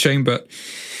rest, it's a shame. But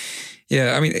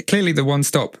yeah, I mean, clearly the one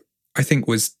stop, I think,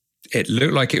 it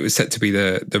looked like it was set to be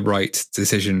the right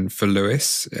decision for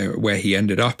Lewis, where he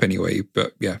ended up anyway.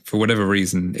 But yeah, for whatever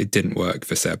reason, it didn't work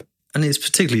for Seb. And it's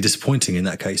particularly disappointing in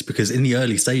that case because in the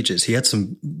early stages, he had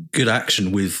some good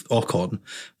action with Ocon,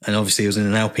 and obviously it was in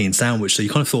an Alpine sandwich. So you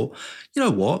kind of thought, you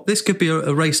know what, this could be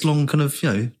a race-long kind of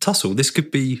tussle. This could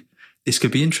be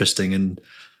interesting, and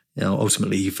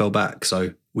ultimately he fell back.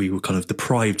 So we were kind of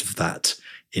deprived of that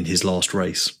in his last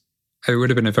race. It would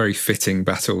have been a very fitting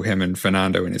battle, him and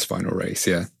Fernando in his final race.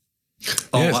 Yeah.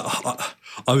 I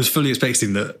was fully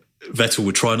expecting that Vettel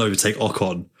would try and overtake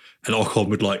Ocon, and Ocon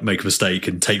would make a mistake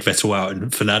and take Vettel out,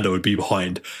 and Fernando would be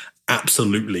behind,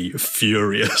 absolutely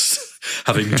furious,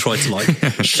 having tried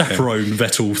to chaperone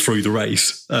Vettel through the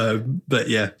race. But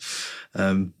yeah.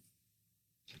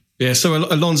 Yeah, so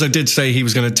Alonso did say he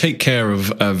was going to take care of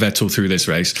Vettel through this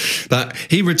race, but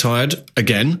he retired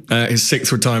again, his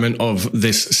sixth retirement of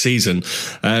this season,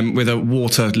 with a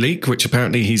water leak, which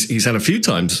apparently he's had a few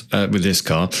times with this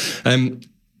car.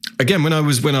 Again, when I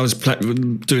was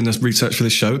doing this research for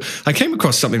this show, I came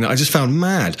across something that I just found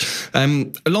mad.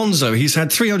 Alonso, he's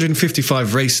had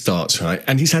 355 race starts, right?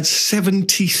 And he's had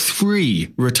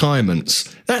 73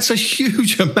 retirements. That's a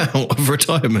huge amount of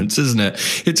retirements, isn't it?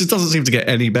 It just doesn't seem to get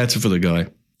any better for the guy.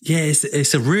 Yeah,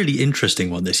 it's a really interesting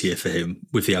one this year for him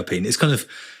with the Alpine. It's kind of,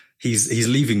 he's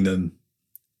leaving them,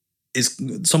 it's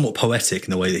somewhat poetic in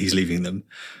the way that he's leaving them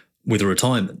with a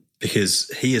retirement, because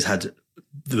he has had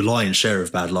the lion's share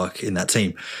of bad luck in that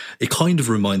team. It kind of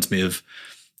reminds me of,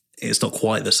 it's not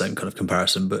quite the same kind of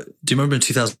comparison, but do you remember in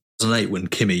 2008 when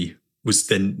Kimi was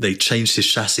then they changed his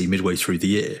chassis midway through the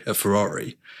year at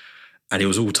Ferrari, and it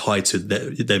was all tied to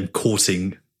them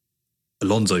courting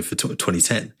Alonso for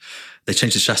 2010. They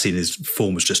changed his chassis and his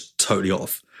form was just totally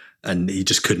off, and he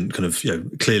just couldn't kind of,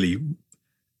 clearly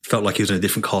felt like he was in a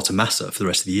different car to Massa for the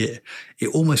rest of the year. It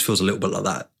almost feels a little bit like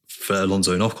that for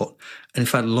Alonso and Ocon. And in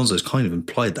fact, Alonso's kind of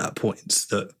implied that at points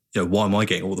that, why am I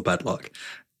getting all the bad luck?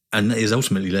 And that has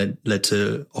ultimately led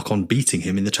to Ocon beating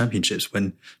him in the championships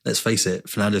when, let's face it,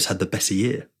 Fernando's had the better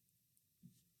year.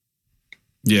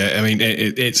 Yeah, I mean,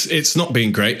 it's not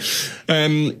been great.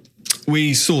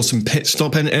 We saw some pit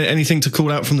stop. Anything to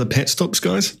call out from the pit stops,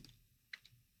 guys?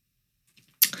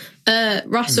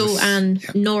 Russell and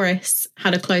Norris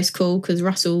had a close call because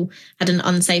Russell had an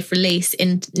unsafe release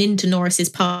into Norris's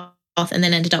path and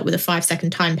then ended up with a 5-second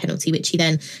time penalty, which he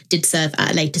then did serve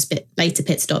at a later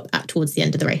pit stop towards the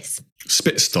end of the race.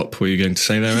 Spit stop, were you going to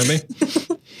say there, Abby?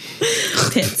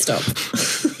 Pit stop.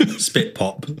 Spit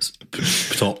pop.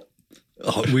 Top.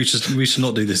 Oh, we should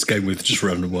not do this game with just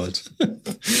random words.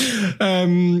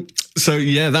 So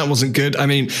yeah, that wasn't good. I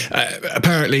mean,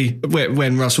 apparently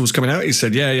when Russell was coming out, he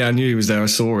said, "Yeah, I knew he was there. I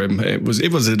saw him. It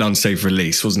was an unsafe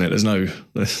release, wasn't it?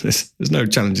 There's no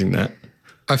challenging that."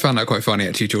 I found that quite funny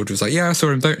actually. George was like, "Yeah, I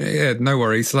saw him. No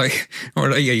worries." Like,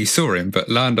 yeah, you saw him, but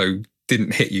Lando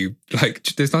didn't hit you. Like,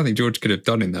 there's nothing George could have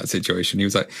done in that situation. He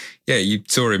was like, "Yeah, you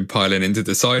saw him piling into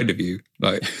the side of you."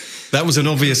 Like, that was an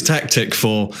obvious tactic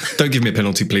for, don't give me a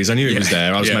penalty, please. I knew he was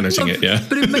there. I was managing it, yeah.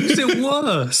 But it makes it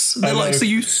worse. They're like, so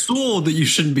you saw that you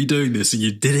shouldn't be doing this and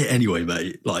you did it anyway,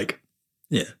 mate. Like,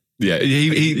 yeah. Yeah, an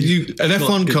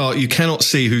F1 car, you cannot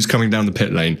see who's coming down the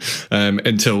pit lane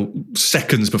until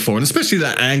seconds before, and especially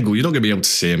that angle, you're not going to be able to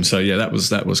see him. So yeah, that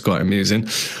was quite amusing.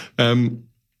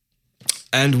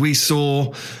 And we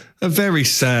saw a very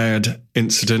sad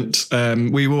incident.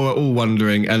 We were all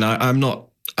wondering, and I'm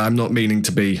not meaning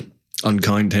to be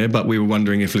unkind here, but we were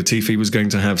wondering if Latifi was going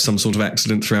to have some sort of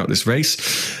accident throughout this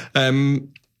race.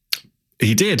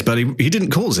 He did, but he didn't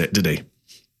cause it, did he?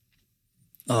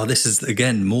 Oh, this is,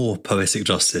 again, more poetic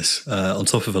justice on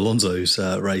top of Alonso's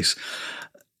race.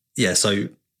 Yeah, so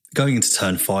going into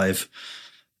turn 5,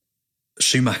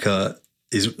 Schumacher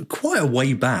is quite a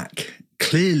way back,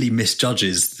 clearly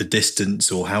misjudges the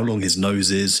distance or how long his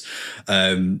nose is.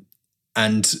 And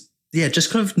yeah, just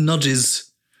kind of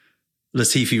nudges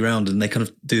Latifi round and they kind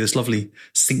of do this lovely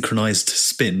synchronized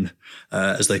spin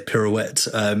as they pirouette.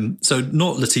 So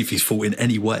not Latifi's fault in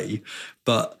any way,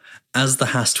 but as the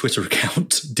Haas Twitter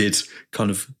account did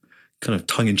kind of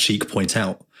tongue-in-cheek point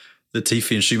out,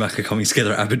 Latifi and Schumacher coming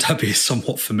together at Abu Dhabi is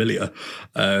somewhat familiar.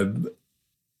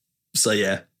 So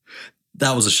yeah,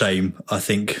 that was a shame. I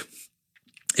think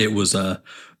it was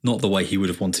not the way he would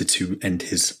have wanted to end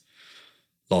his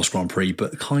last Grand Prix,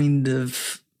 but kind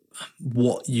of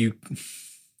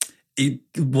it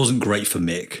wasn't great for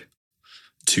Mick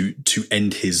to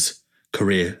end his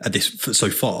career at this so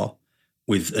far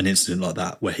with an incident like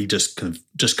that, where he just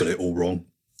got it all wrong.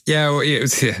 Yeah, well, it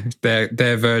was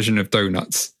their version of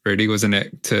donuts, really, wasn't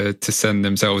it? To send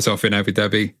themselves off in Abu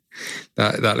Dhabi,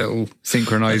 that little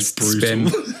synchronized spin.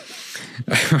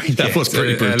 That was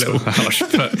pretty brutal. A little harsh,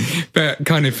 but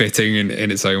kind of fitting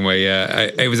in its own way. Yeah,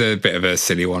 it was a bit of a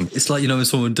silly one. It's like, when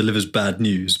someone delivers bad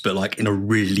news, but like in a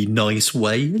really nice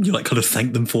way, and you like kind of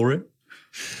thank them for it.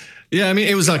 Yeah, I mean,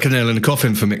 it was like a nail in the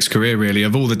coffin for Mick's career, really.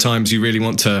 Of all the times you really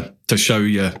want to show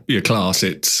your class,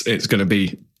 it's going to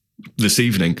be this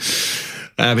evening.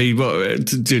 Abby,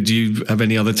 did you have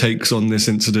any other takes on this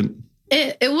incident?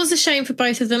 It was a shame for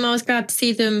both of them. I was glad to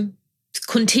see them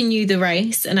continue the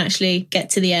race and actually get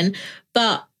to the end.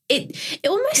 But it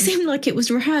almost seemed like it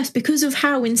was rehearsed because of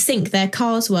how in sync their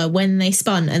cars were when they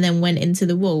spun and then went into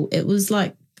the wall. It was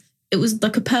like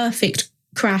a perfect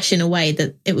crash in a way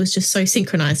that it was just so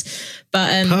synchronized.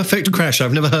 But perfect crash,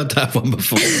 I've never heard that one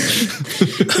before.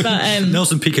 But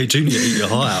Nelson Piquet Jr. eat your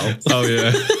heart out. Oh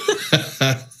yeah.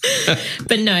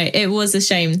 But no, it was a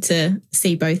shame to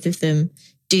see both of them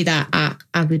do that at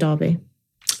Abu Dhabi.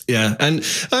 Yeah, and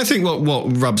I think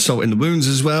what rubbed salt in the wounds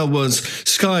as well was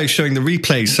Sky showing the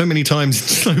replays so many times in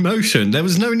slow motion. There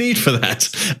was no need for that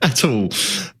at all.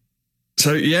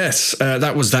 So yes,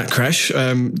 that was that crash.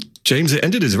 James, it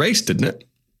ended his race, didn't it?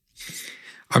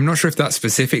 I'm not sure if that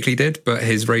specifically did, but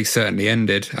his race certainly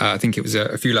ended. I think it was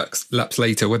a few laps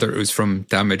later, whether it was from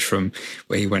damage from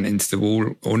where he went into the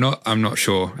wall or not, I'm not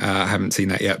sure. I haven't seen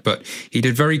that yet, but he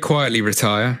did very quietly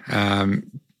retire,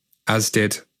 as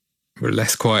did,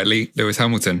 less quietly, Lewis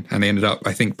Hamilton. And they ended up,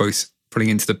 I think, both pulling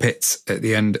into the pits at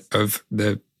the end of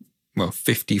the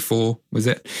 54, was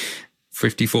it?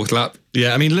 54th lap.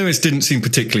 Yeah, I mean, Lewis didn't seem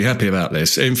particularly happy about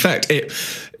this. In fact,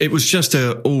 it was just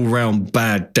an all-round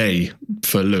bad day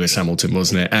for Lewis Hamilton,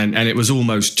 wasn't it? And it was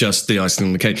almost just the icing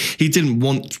on the cake. He didn't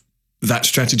want that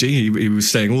strategy. He was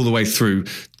saying all the way through,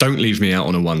 don't leave me out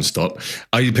on a one-stop.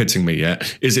 Are you pitting me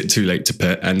yet? Is it too late to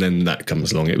pit? And then that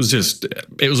comes along. It was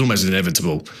almost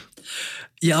inevitable.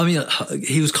 Yeah, I mean,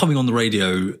 he was coming on the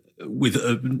radio with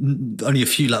only a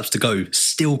few laps to go,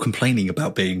 still complaining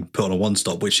about being put on a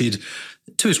one-stop, which he'd,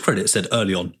 to his credit, said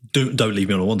early on, don't leave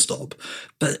me on a one-stop.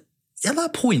 But at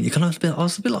that point, I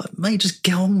was a bit like, mate, just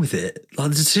get on with it. Like,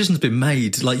 the decision's been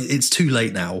made. Like, it's too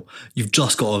late now. You've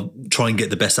just got to try and get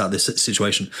the best out of this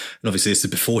situation. And obviously, this is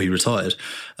before he retired.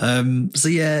 So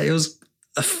yeah, it was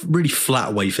a really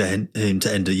flat way for him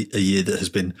to end a year that has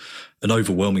been an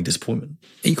overwhelming disappointment.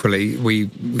 Equally, we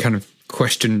kind of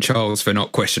question Charles for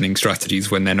not questioning strategies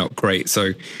when they're not great.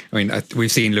 So, I mean,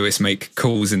 we've seen Lewis make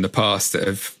calls in the past that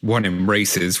have won him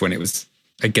races when it was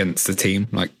against the team,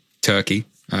 like Turkey.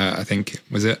 I think,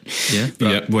 was it?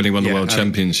 Yeah, when he won the World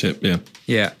Championship, yeah.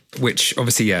 Yeah, which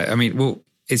obviously, I mean, well,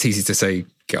 it's easy to say,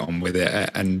 get on with it.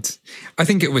 And I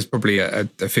think it was probably a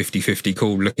 50-50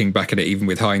 call, looking back at it, even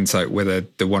with hindsight, whether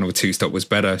the 1 or 2 stop was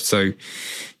better. So,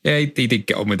 yeah, he did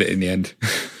get on with it in the end.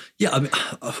 Yeah, I mean,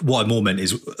 what I more meant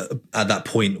is at that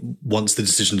point, once the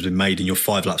decision's been made and you're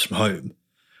 5 laps from home,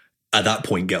 at that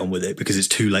point, get on with it, because it's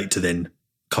too late to then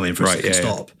come in for a second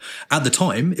stop. Yeah. At the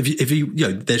time, if he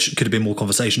there could have been more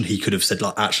conversation. He could have said,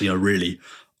 like, actually, I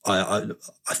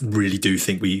really do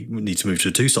think we need to move to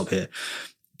a 2-stop here.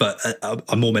 But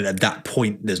I more meant at that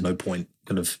point, there's no point,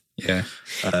 kind of. Yeah,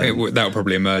 that will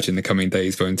probably emerge in the coming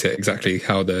days, won't it? Exactly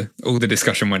how all the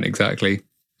discussion went exactly.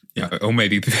 Yeah, or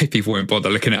maybe people won't bother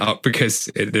looking it up because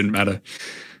it didn't matter.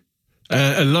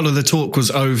 A lot of the talk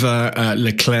was over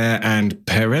Leclerc and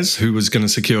Perez, who was going to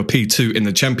secure P2 in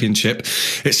the championship.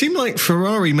 It seemed like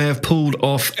Ferrari may have pulled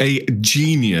off a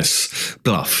genius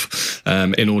bluff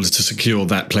in order to secure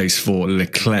that place for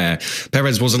Leclerc.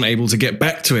 Perez wasn't able to get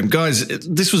back to him. Guys,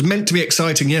 this was meant to be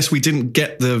exciting. Yes, we didn't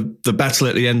get the battle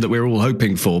at the end that we were all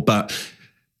hoping for, but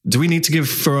do we need to give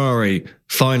Ferrari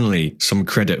finally some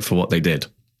credit for what they did?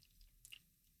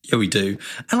 Yeah, we do.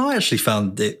 And I actually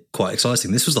found it quite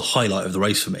exciting. This was the highlight of the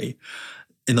race for me.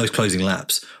 In those closing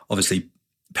laps, obviously,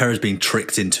 Perez being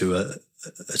tricked into a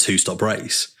 2-stop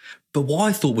race. But what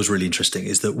I thought was really interesting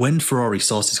is that when Ferrari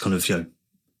started to kind of,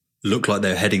 look like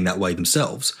they're heading that way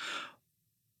themselves,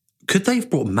 could they have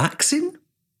brought Max in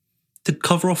to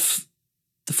cover off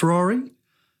the Ferrari?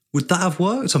 Would that have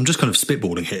worked? I'm just kind of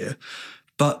spitballing here.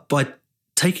 But by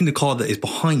taking the car that is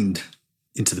behind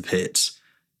into the pits,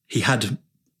 he had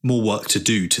more work to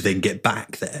do to then get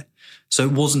back there. So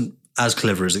it wasn't as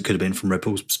clever as it could have been from Red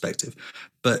Bull's perspective.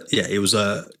 But yeah, it was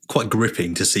quite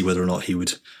gripping to see whether or not he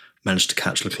would manage to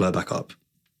catch Leclerc back up.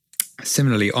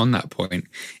 Similarly, on that point,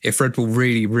 if Red Bull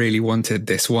really, really wanted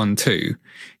this 1-2,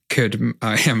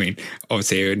 I mean,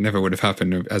 obviously it never would have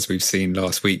happened as we've seen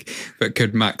last week, but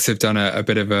could Max have done a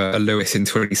bit of a Lewis in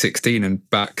 2016 and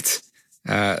backed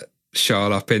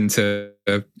Charles up into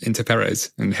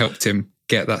Perez and helped him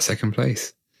get that second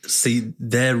place? See,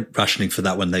 their rationing for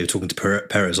that when they were talking to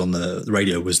Perez on the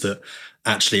radio was that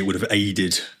actually it would have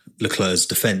aided Leclerc's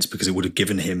defence because it would have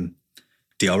given him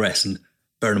DRS. And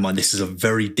bearing in mind, this is a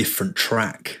very different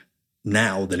track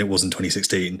now than it was in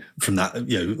 2016. From that,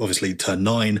 obviously turn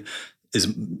 9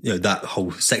 is, that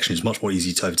whole section is much more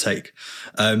easy to overtake.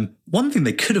 One thing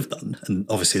they could have done, and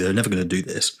obviously they're never going to do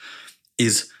this,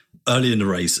 is early in the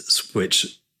race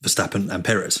switch Verstappen and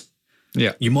Perez.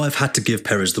 Yeah. You might have had to give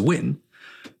Perez the win,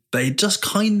 but it just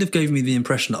kind of gave me the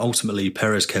impression that ultimately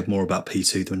Perez cared more about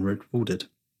P2 than Red Bull did.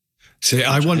 See,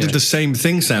 I wondered the same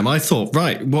thing, Sam. I thought,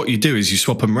 right, what you do is you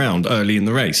swap them around early in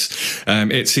the race.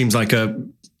 It seems like a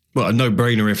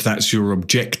no-brainer if that's your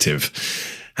objective.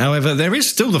 However, there is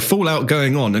still the fallout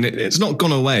going on, and it's not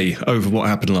gone away over what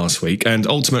happened last week. And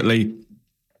ultimately,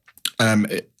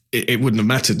 it wouldn't have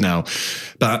mattered now.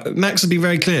 But Max would be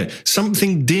very clear.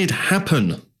 Something did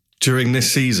happen during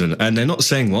this season, and they're not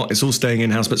saying what, it's all staying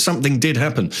in-house, but something did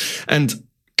happen. And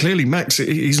clearly Max,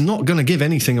 he's not going to give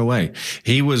anything away.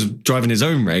 He was driving his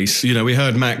own race. We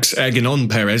heard Max egging on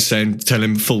Perez, saying, tell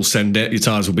him full send it, your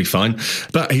tyres will be fine.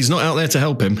 But he's not out there to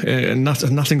help him.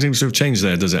 Nothing seems to have changed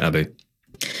there, does it, Abby?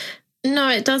 No,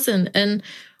 it doesn't. And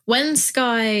when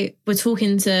Sky were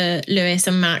talking to Lewis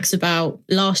and Max about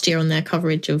last year on their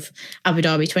coverage of Abu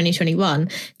Dhabi 2021,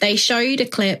 they showed a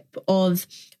clip of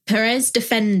Perez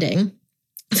defending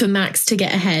for Max to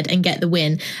get ahead and get the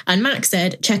win. And Max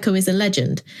said, Checo is a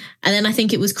legend. And then I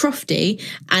think it was Crofty,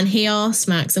 and he asked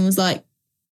Max and was like,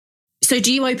 so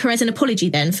do you owe Perez an apology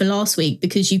then for last week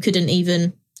because you couldn't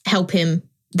even help him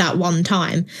that one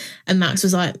time. And Max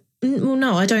was like, well,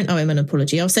 no, I don't owe him an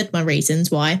apology. I've said my reasons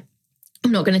why.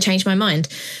 I'm not going to change my mind.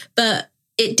 But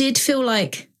it did feel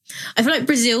like, I feel like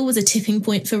Brazil was a tipping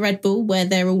point for Red Bull where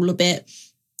they're all a bit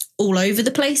all over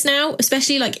the place now,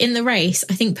 especially like in the race.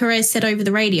 I think Perez said over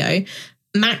the radio,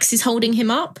 Max is holding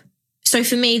him up. So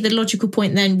for me, the logical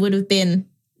point then would have been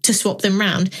to swap them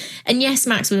round. And yes,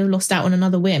 Max would have lost out on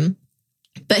another win,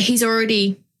 but he's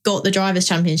already got the Drivers'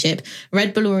 Championship.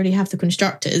 Red Bull already have the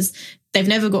Constructors. They've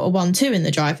never got a 1-2 in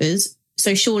the Drivers.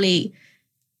 So surely,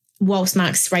 whilst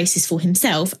Max races for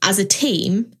himself, as a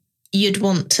team, you'd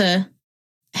want to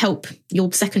help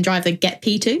your second driver get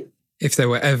P2. If there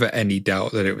were ever any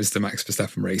doubt that it was the Max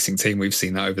Verstappen racing team, we've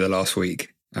seen that over the last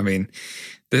week. I mean,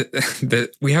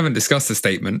 we haven't discussed the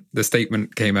statement. The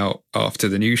statement came out after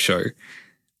the news show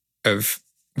of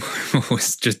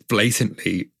was just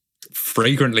blatantly,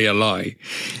 flagrantly a lie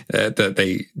that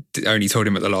they only told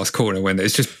him at the last corner when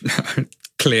there's just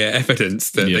clear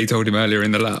evidence that they told him earlier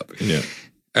in the lap. Yeah.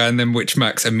 And then which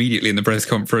Max immediately in the press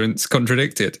conference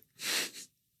contradicted.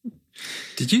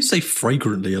 Did you say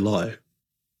flagrantly a lie?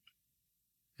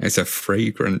 It's a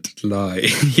fragrant lie.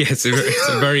 Yes, it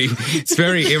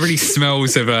really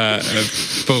smells of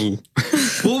bull.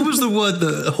 What was the word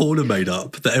that Horner made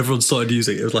up that everyone started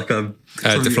using? It was like a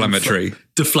deflammatory.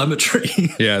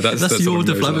 Deflammatory. Yeah, that's your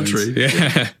deflammatory.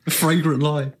 Yeah, fragrant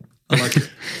lie. I like it.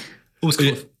 Almost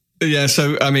cool. Yeah,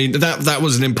 so I mean that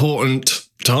was an important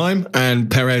time, and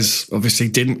Perez obviously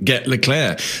didn't get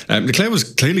Leclerc. Leclerc was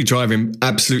clearly driving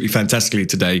absolutely fantastically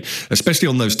today, especially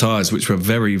on those tyres, which were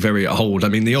very, very old. I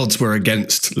mean, the odds were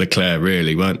against Leclerc,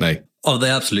 really, weren't they? Oh,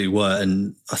 they absolutely were,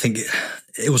 and I think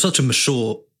it was such a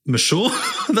mature.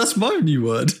 That's my new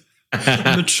word.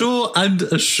 Mature and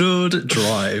assured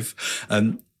drive.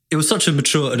 It was such a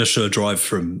mature and assured drive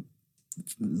from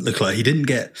Leclerc. He didn't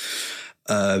get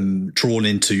drawn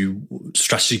into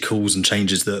strategy calls and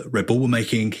changes that Red Bull were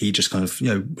making. He just kind of,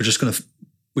 we're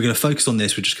going to focus on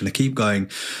this. We're just going to keep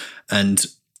going. And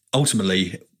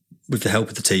ultimately, with the help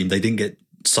of the team, they didn't get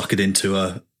suckered into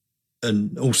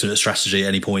an alternate strategy at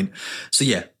any point. So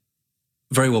yeah,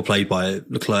 very well played by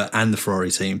Leclerc and the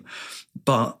Ferrari team.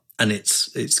 And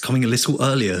it's coming a little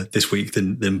earlier this week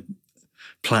than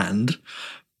planned.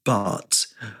 But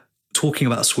talking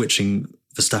about switching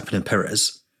Verstappen and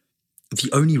Perez, the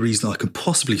only reason I can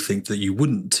possibly think that you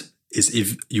wouldn't is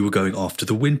if you were going after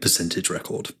the win percentage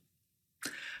record.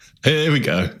 Here we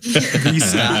go.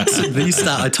 These stats.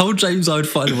 I told James I would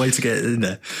find a way to get it in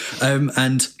there.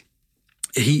 And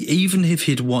even if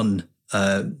he'd won,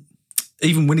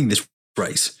 even winning this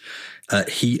race,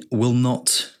 he will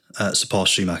not surpass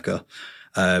Schumacher.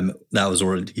 That was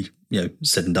already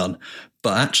said and done.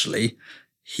 But actually,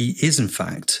 he is in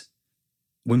fact,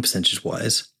 win percentage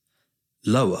wise,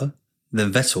 lower than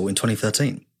Vettel in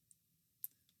 2013.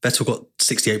 Vettel got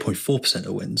 68.4%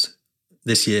 of wins.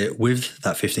 This year, with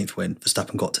that 15th win,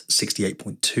 Verstappen got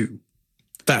 68.2%.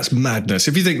 That's madness.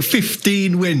 If you think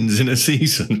 15 wins in a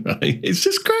season, right? It's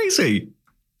just crazy.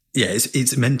 Yeah,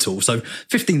 it's mental. So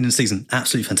 15 in a season,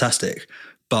 absolutely fantastic.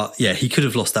 But yeah, he could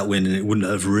have lost that win and it wouldn't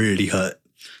have really hurt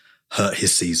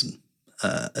his season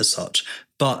as such.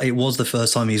 But it was the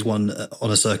first time he's won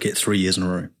on a circuit 3 years in a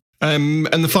row. And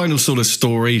the final sort of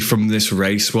story from this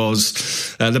race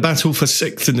was the battle for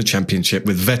sixth in the championship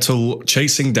with Vettel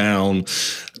chasing down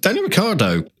Daniel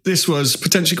Ricciardo. This was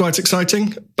potentially quite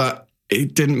exciting, but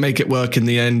it didn't make it work in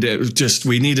the end. It was just,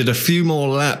 we needed a few more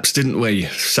laps, didn't we?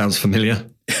 Sounds familiar.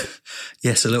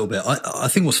 Yes, a little bit. I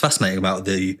think what's fascinating about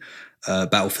the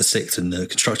battle for sixth in the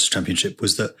Constructors' Championship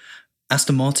was that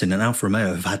Aston Martin and Alfa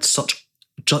Romeo have had such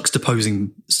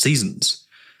juxtaposing seasons.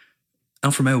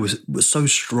 Alfa Romeo was so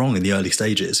strong in the early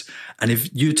stages. And if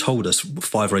you told us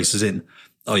 5 races in,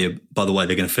 oh yeah, by the way,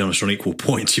 they're going to finish on equal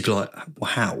points, you'd be like, well,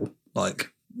 how?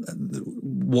 Like,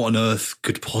 what on earth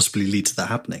could possibly lead to that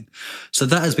happening? So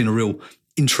that has been a real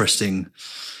interesting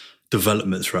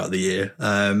development throughout the year.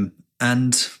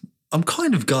 And I'm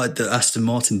kind of glad that Aston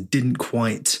Martin didn't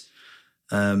quite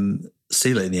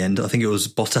seal it in the end. I think it was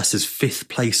Bottas's 5th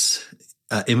place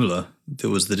at Imola that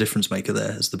was the difference maker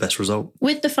there as the best result.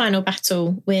 With the final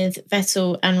battle with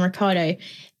Vettel and Ricciardo,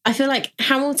 I feel like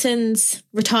Hamilton's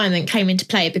retirement came into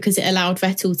play because it allowed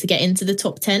Vettel to get into the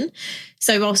top 10.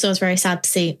 So whilst I was very sad to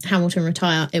see Hamilton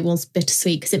retire, it was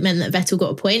bittersweet because it meant that Vettel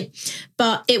got a point.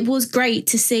 But it was great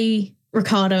to see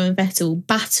Ricciardo and Vettel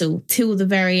battle till the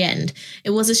very end. It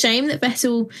was a shame that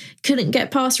Vettel couldn't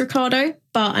get past Ricciardo,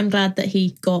 but I'm glad that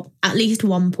he got at least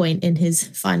 1 point in his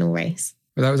final race.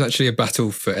 Well, that was actually a battle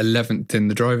for 11th in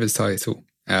the driver's title,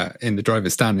 in the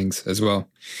driver's standings as well.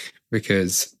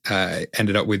 because it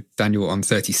ended up with Daniel on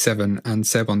 37 and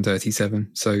Seb on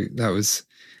 37. So that was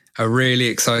a really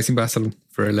exciting battle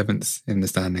for 11th in the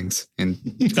standings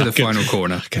for the final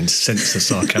corner. I can sense the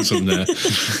sarcasm there.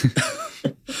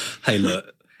 Hey,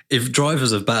 look, if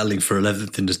drivers are battling for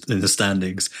 11th in the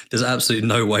standings, there's absolutely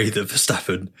no way that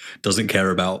Verstappen doesn't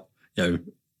care about,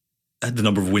 the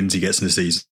number of wins he gets in the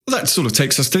season. Well, that sort of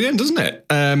takes us to the end, doesn't it?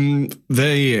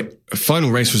 The final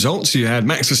race results, you had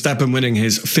Max Verstappen winning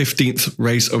his 15th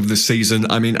race of the season.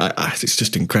 I mean, it's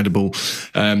just incredible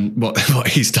what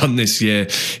he's done this year.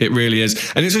 It really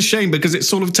is. And it's a shame because it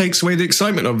sort of takes away the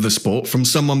excitement of the sport from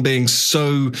someone being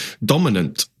so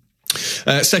dominant.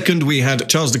 Second, we had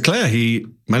Charles Leclerc. He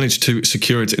managed to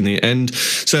secure it in the end.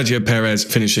 Sergio Perez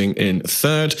finishing in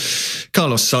third.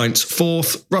 Carlos Sainz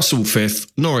fourth. Russell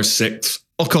fifth. Norris sixth.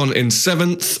 Ocon in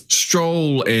seventh.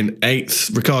 Stroll in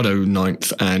eighth. Ricciardo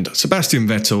ninth. And Sebastian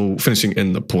Vettel finishing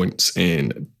in the points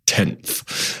in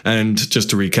 10th. And just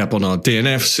to recap on our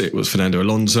DNFs, it was Fernando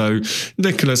Alonso,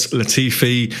 Nicholas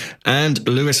Latifi, and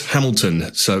Lewis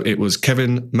Hamilton. So it was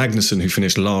Kevin Magnussen who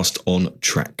finished last on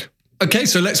track. Okay,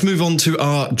 so let's move on to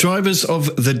our drivers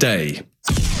of the day.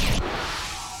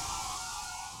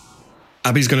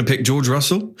 Abby's going to pick George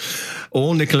Russell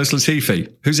or Nicholas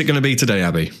Latifi. Who's it going to be today,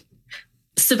 Abby?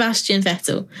 Sebastian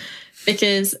Vettel,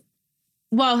 because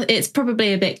while it's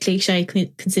probably a bit cliche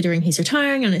considering he's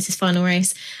retiring and it's his final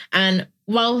race, and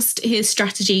whilst his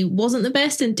strategy wasn't the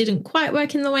best and didn't quite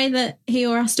work in the way that he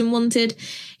or Aston wanted,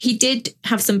 he did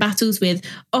have some battles with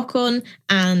Ocon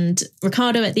and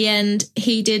Ricciardo at the end.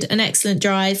 He did an excellent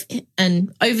drive,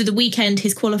 and over the weekend,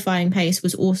 his qualifying pace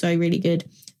was also really good.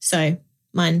 So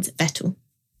mine's Vettel.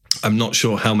 I'm not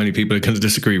sure how many people are going to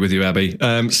disagree with you, Abby.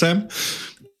 Sam?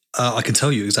 I can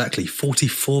tell you exactly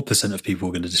 44% of people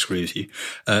are going to disagree with you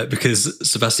because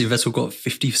Sebastian Vettel got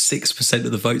 56%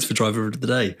 of the votes for driver of the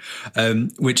day,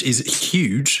 which is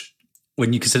huge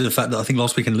when you consider the fact that I think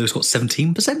last weekend Lewis got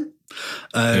 17%.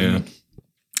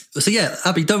 So yeah,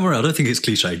 Abby, don't worry. I don't think it's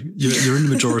cliche. You're in the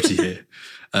majority here.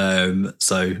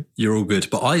 So you're all good.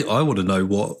 But I want to know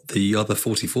what the other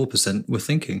 44% were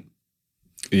thinking.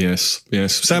 Yes.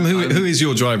 Sam, who is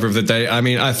your driver of the day? I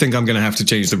mean, I think I'm going to have to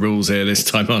change the rules here this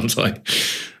time, aren't I?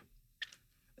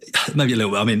 Maybe a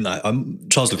little bit. I mean, I'm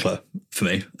Charles Leclerc for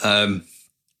me.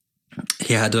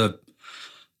 He had a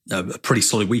pretty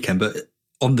solid weekend, but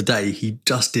on the day, he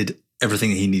just did everything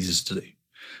he needed to do.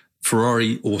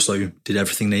 Ferrari also did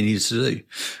everything they needed to do.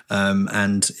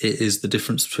 And it is the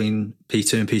difference between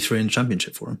P2 and P3 in the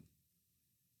championship for him.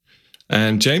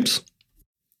 And James?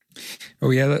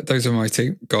 Oh yeah, those are my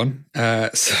two. Gone.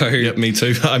 Yep, me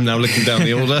too. I'm now looking down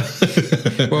the order.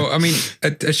 Well, I mean,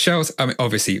 a shout. I mean,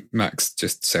 obviously Max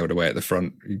just sailed away at the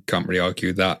front. You can't really argue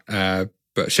with that.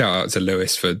 But shout out to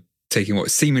Lewis for taking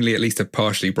what seemingly at least a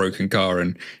partially broken car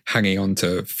and hanging on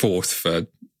to fourth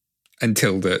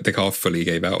until the car fully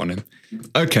gave out on him.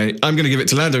 Okay, I'm going to give it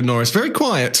to Lando Norris. Very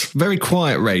quiet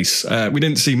race. We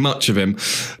didn't see much of him,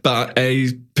 but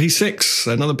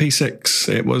another P6.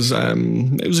 It was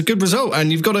a good result, and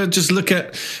you've got to just look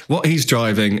at what he's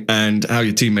driving and how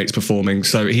your teammate's performing.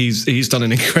 So he's done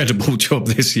an incredible job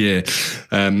this year.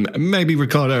 Maybe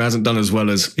Ricciardo hasn't done as well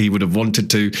as he would have wanted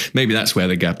to. Maybe that's where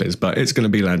the gap is, but it's going to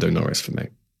be Lando Norris for me.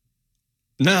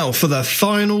 Now, for the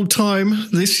final time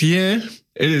this year,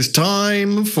 it is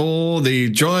time for the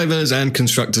drivers and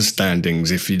constructors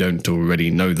standings, if you don't already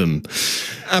know them.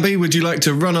 Abby, would you like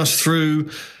to run us through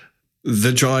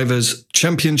the drivers'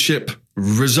 championship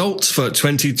results for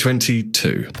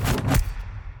 2022?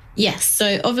 Yes,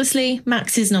 so obviously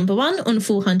Max is number one on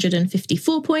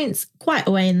 454 points, quite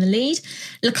away in the lead.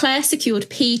 Leclerc secured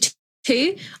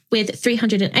P2 with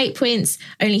 308 points,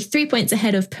 only 3 points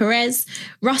ahead of Perez.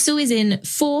 Russell is in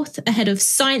fourth, ahead of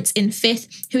Sainz in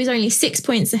fifth, who is only 6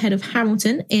 points ahead of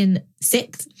Hamilton in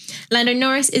sixth. Lando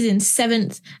Norris is in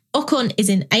seventh. Ocon is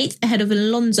in eighth, ahead of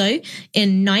Alonso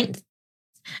in ninth.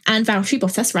 And Valtteri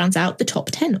Bottas rounds out the top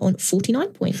 10 on 49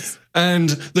 points. And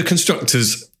the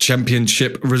Constructors'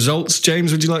 Championship results,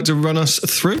 James, would you like to run us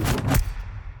through?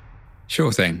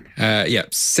 Sure thing.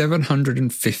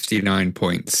 759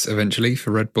 points eventually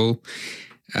for Red Bull.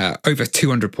 Over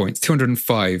 200 points,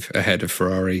 205 ahead of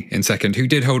Ferrari in second, who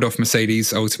did hold off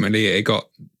Mercedes. Ultimately, it got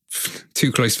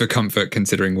too close for comfort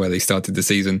considering where they started the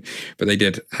season, but they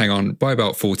did hang on by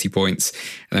about 40 points.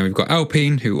 And then we've got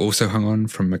Alpine, who also hung on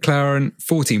from McLaren,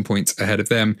 14 points ahead of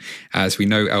them. As we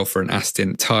know, Alfa and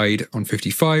Aston tied on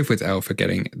 55, with Alfa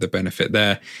getting the benefit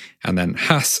there. And then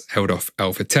Haas held off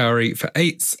AlphaTauri for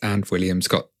 8th, and Williams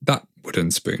got that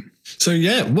wooden spoon. So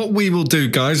yeah, what we will do,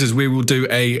 guys, is we will do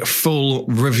a full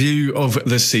review of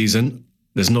the season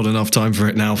There's not enough time for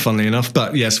it now, funnily enough.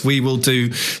 But yes, we will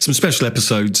do some special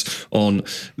episodes on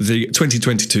the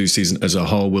 2022 season as a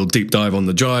whole. We'll deep dive on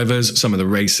the drivers, some of the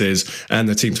races, and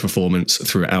the team's performance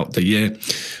throughout the year.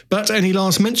 But any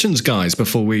last mentions, guys,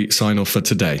 before we sign off for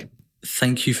today?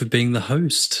 Thank you for being the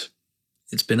host.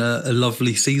 It's been a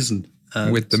lovely season.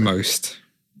 With the most.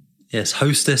 Yes,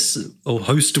 hostess or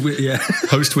host with, yeah.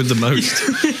 Host with the most.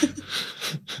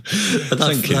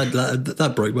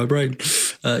 That broke my brain.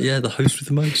 The host with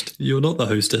the most. You're not the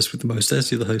hostess with the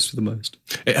mostess, you're the host with the most.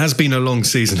 It has been a long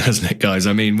season, hasn't it, guys?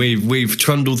 I mean, we've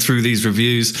trundled through these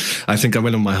reviews. I think I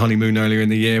went on my honeymoon earlier in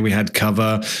the year. We had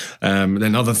cover.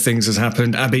 Then other things has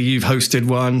happened. Abby, you've hosted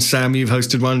one. Sam, you've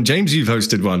hosted one. James, you've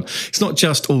hosted one. It's not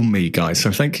just all me, guys.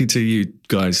 So thank you to you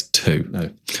guys too. No.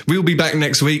 We'll be back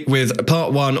next week with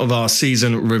part 1 of our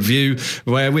season review,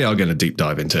 where we are going to deep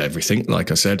dive into everything,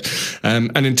 like I said.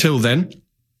 And until then,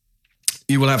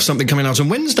 you will have something coming out on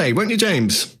Wednesday, won't you,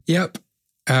 James? Yep.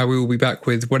 We will be back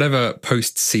with whatever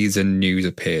post-season news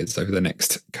appears over the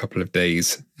next couple of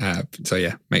days. So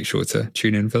yeah, make sure to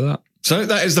tune in for that. So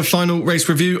that is the final race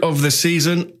review of the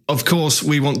season. Of course,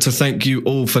 we want to thank you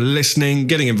all for listening,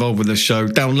 getting involved with the show,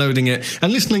 downloading it,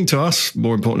 and listening to us,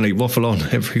 more importantly, waffle on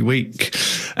every week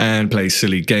and play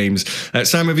silly games.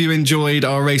 Sam, have you enjoyed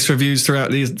our race reviews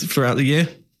throughout the year?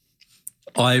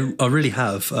 I really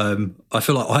have. I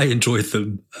feel like I enjoyed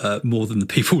them more than the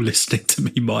people listening to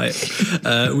me might,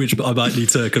 which I might need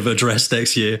to kind of address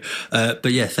next year.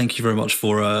 But yeah, thank you very much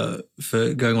for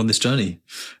going on this journey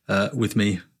with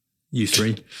me, you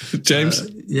three. James?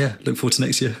 Look forward to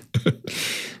next year.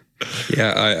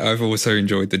 Yeah, I've also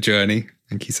enjoyed the journey.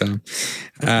 Thank you, Sam.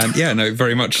 And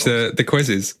very much the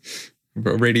quizzes. I'm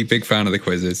a really big fan of the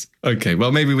quizzes. Okay,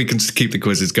 well, maybe we can keep the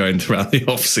quizzes going throughout the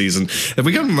off-season. If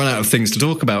we're going to run out of things to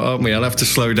talk about, aren't we? I'll have to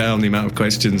slow down the amount of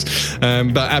questions.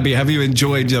 But Abby, have you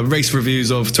enjoyed your race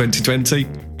reviews of 2020?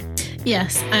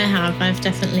 Yes, I have. I've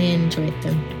definitely enjoyed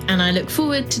them. And I look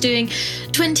forward to doing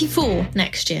 24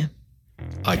 next year.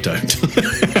 I don't.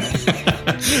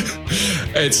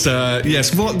 It's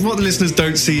yes. What the listeners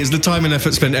don't see is the time and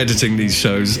effort spent editing these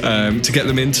shows to get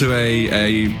them into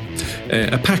a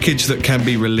package that can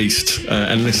be released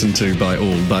and listened to by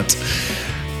all. But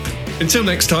until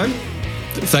next time,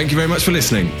 thank you very much for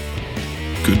listening.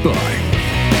 Goodbye.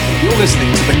 You're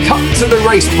listening to the Cut to the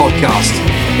Race podcast.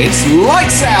 It's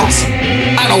lights out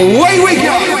and away we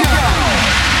go.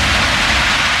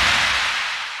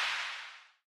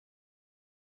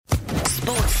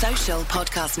 Sports Social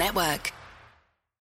Podcast Network.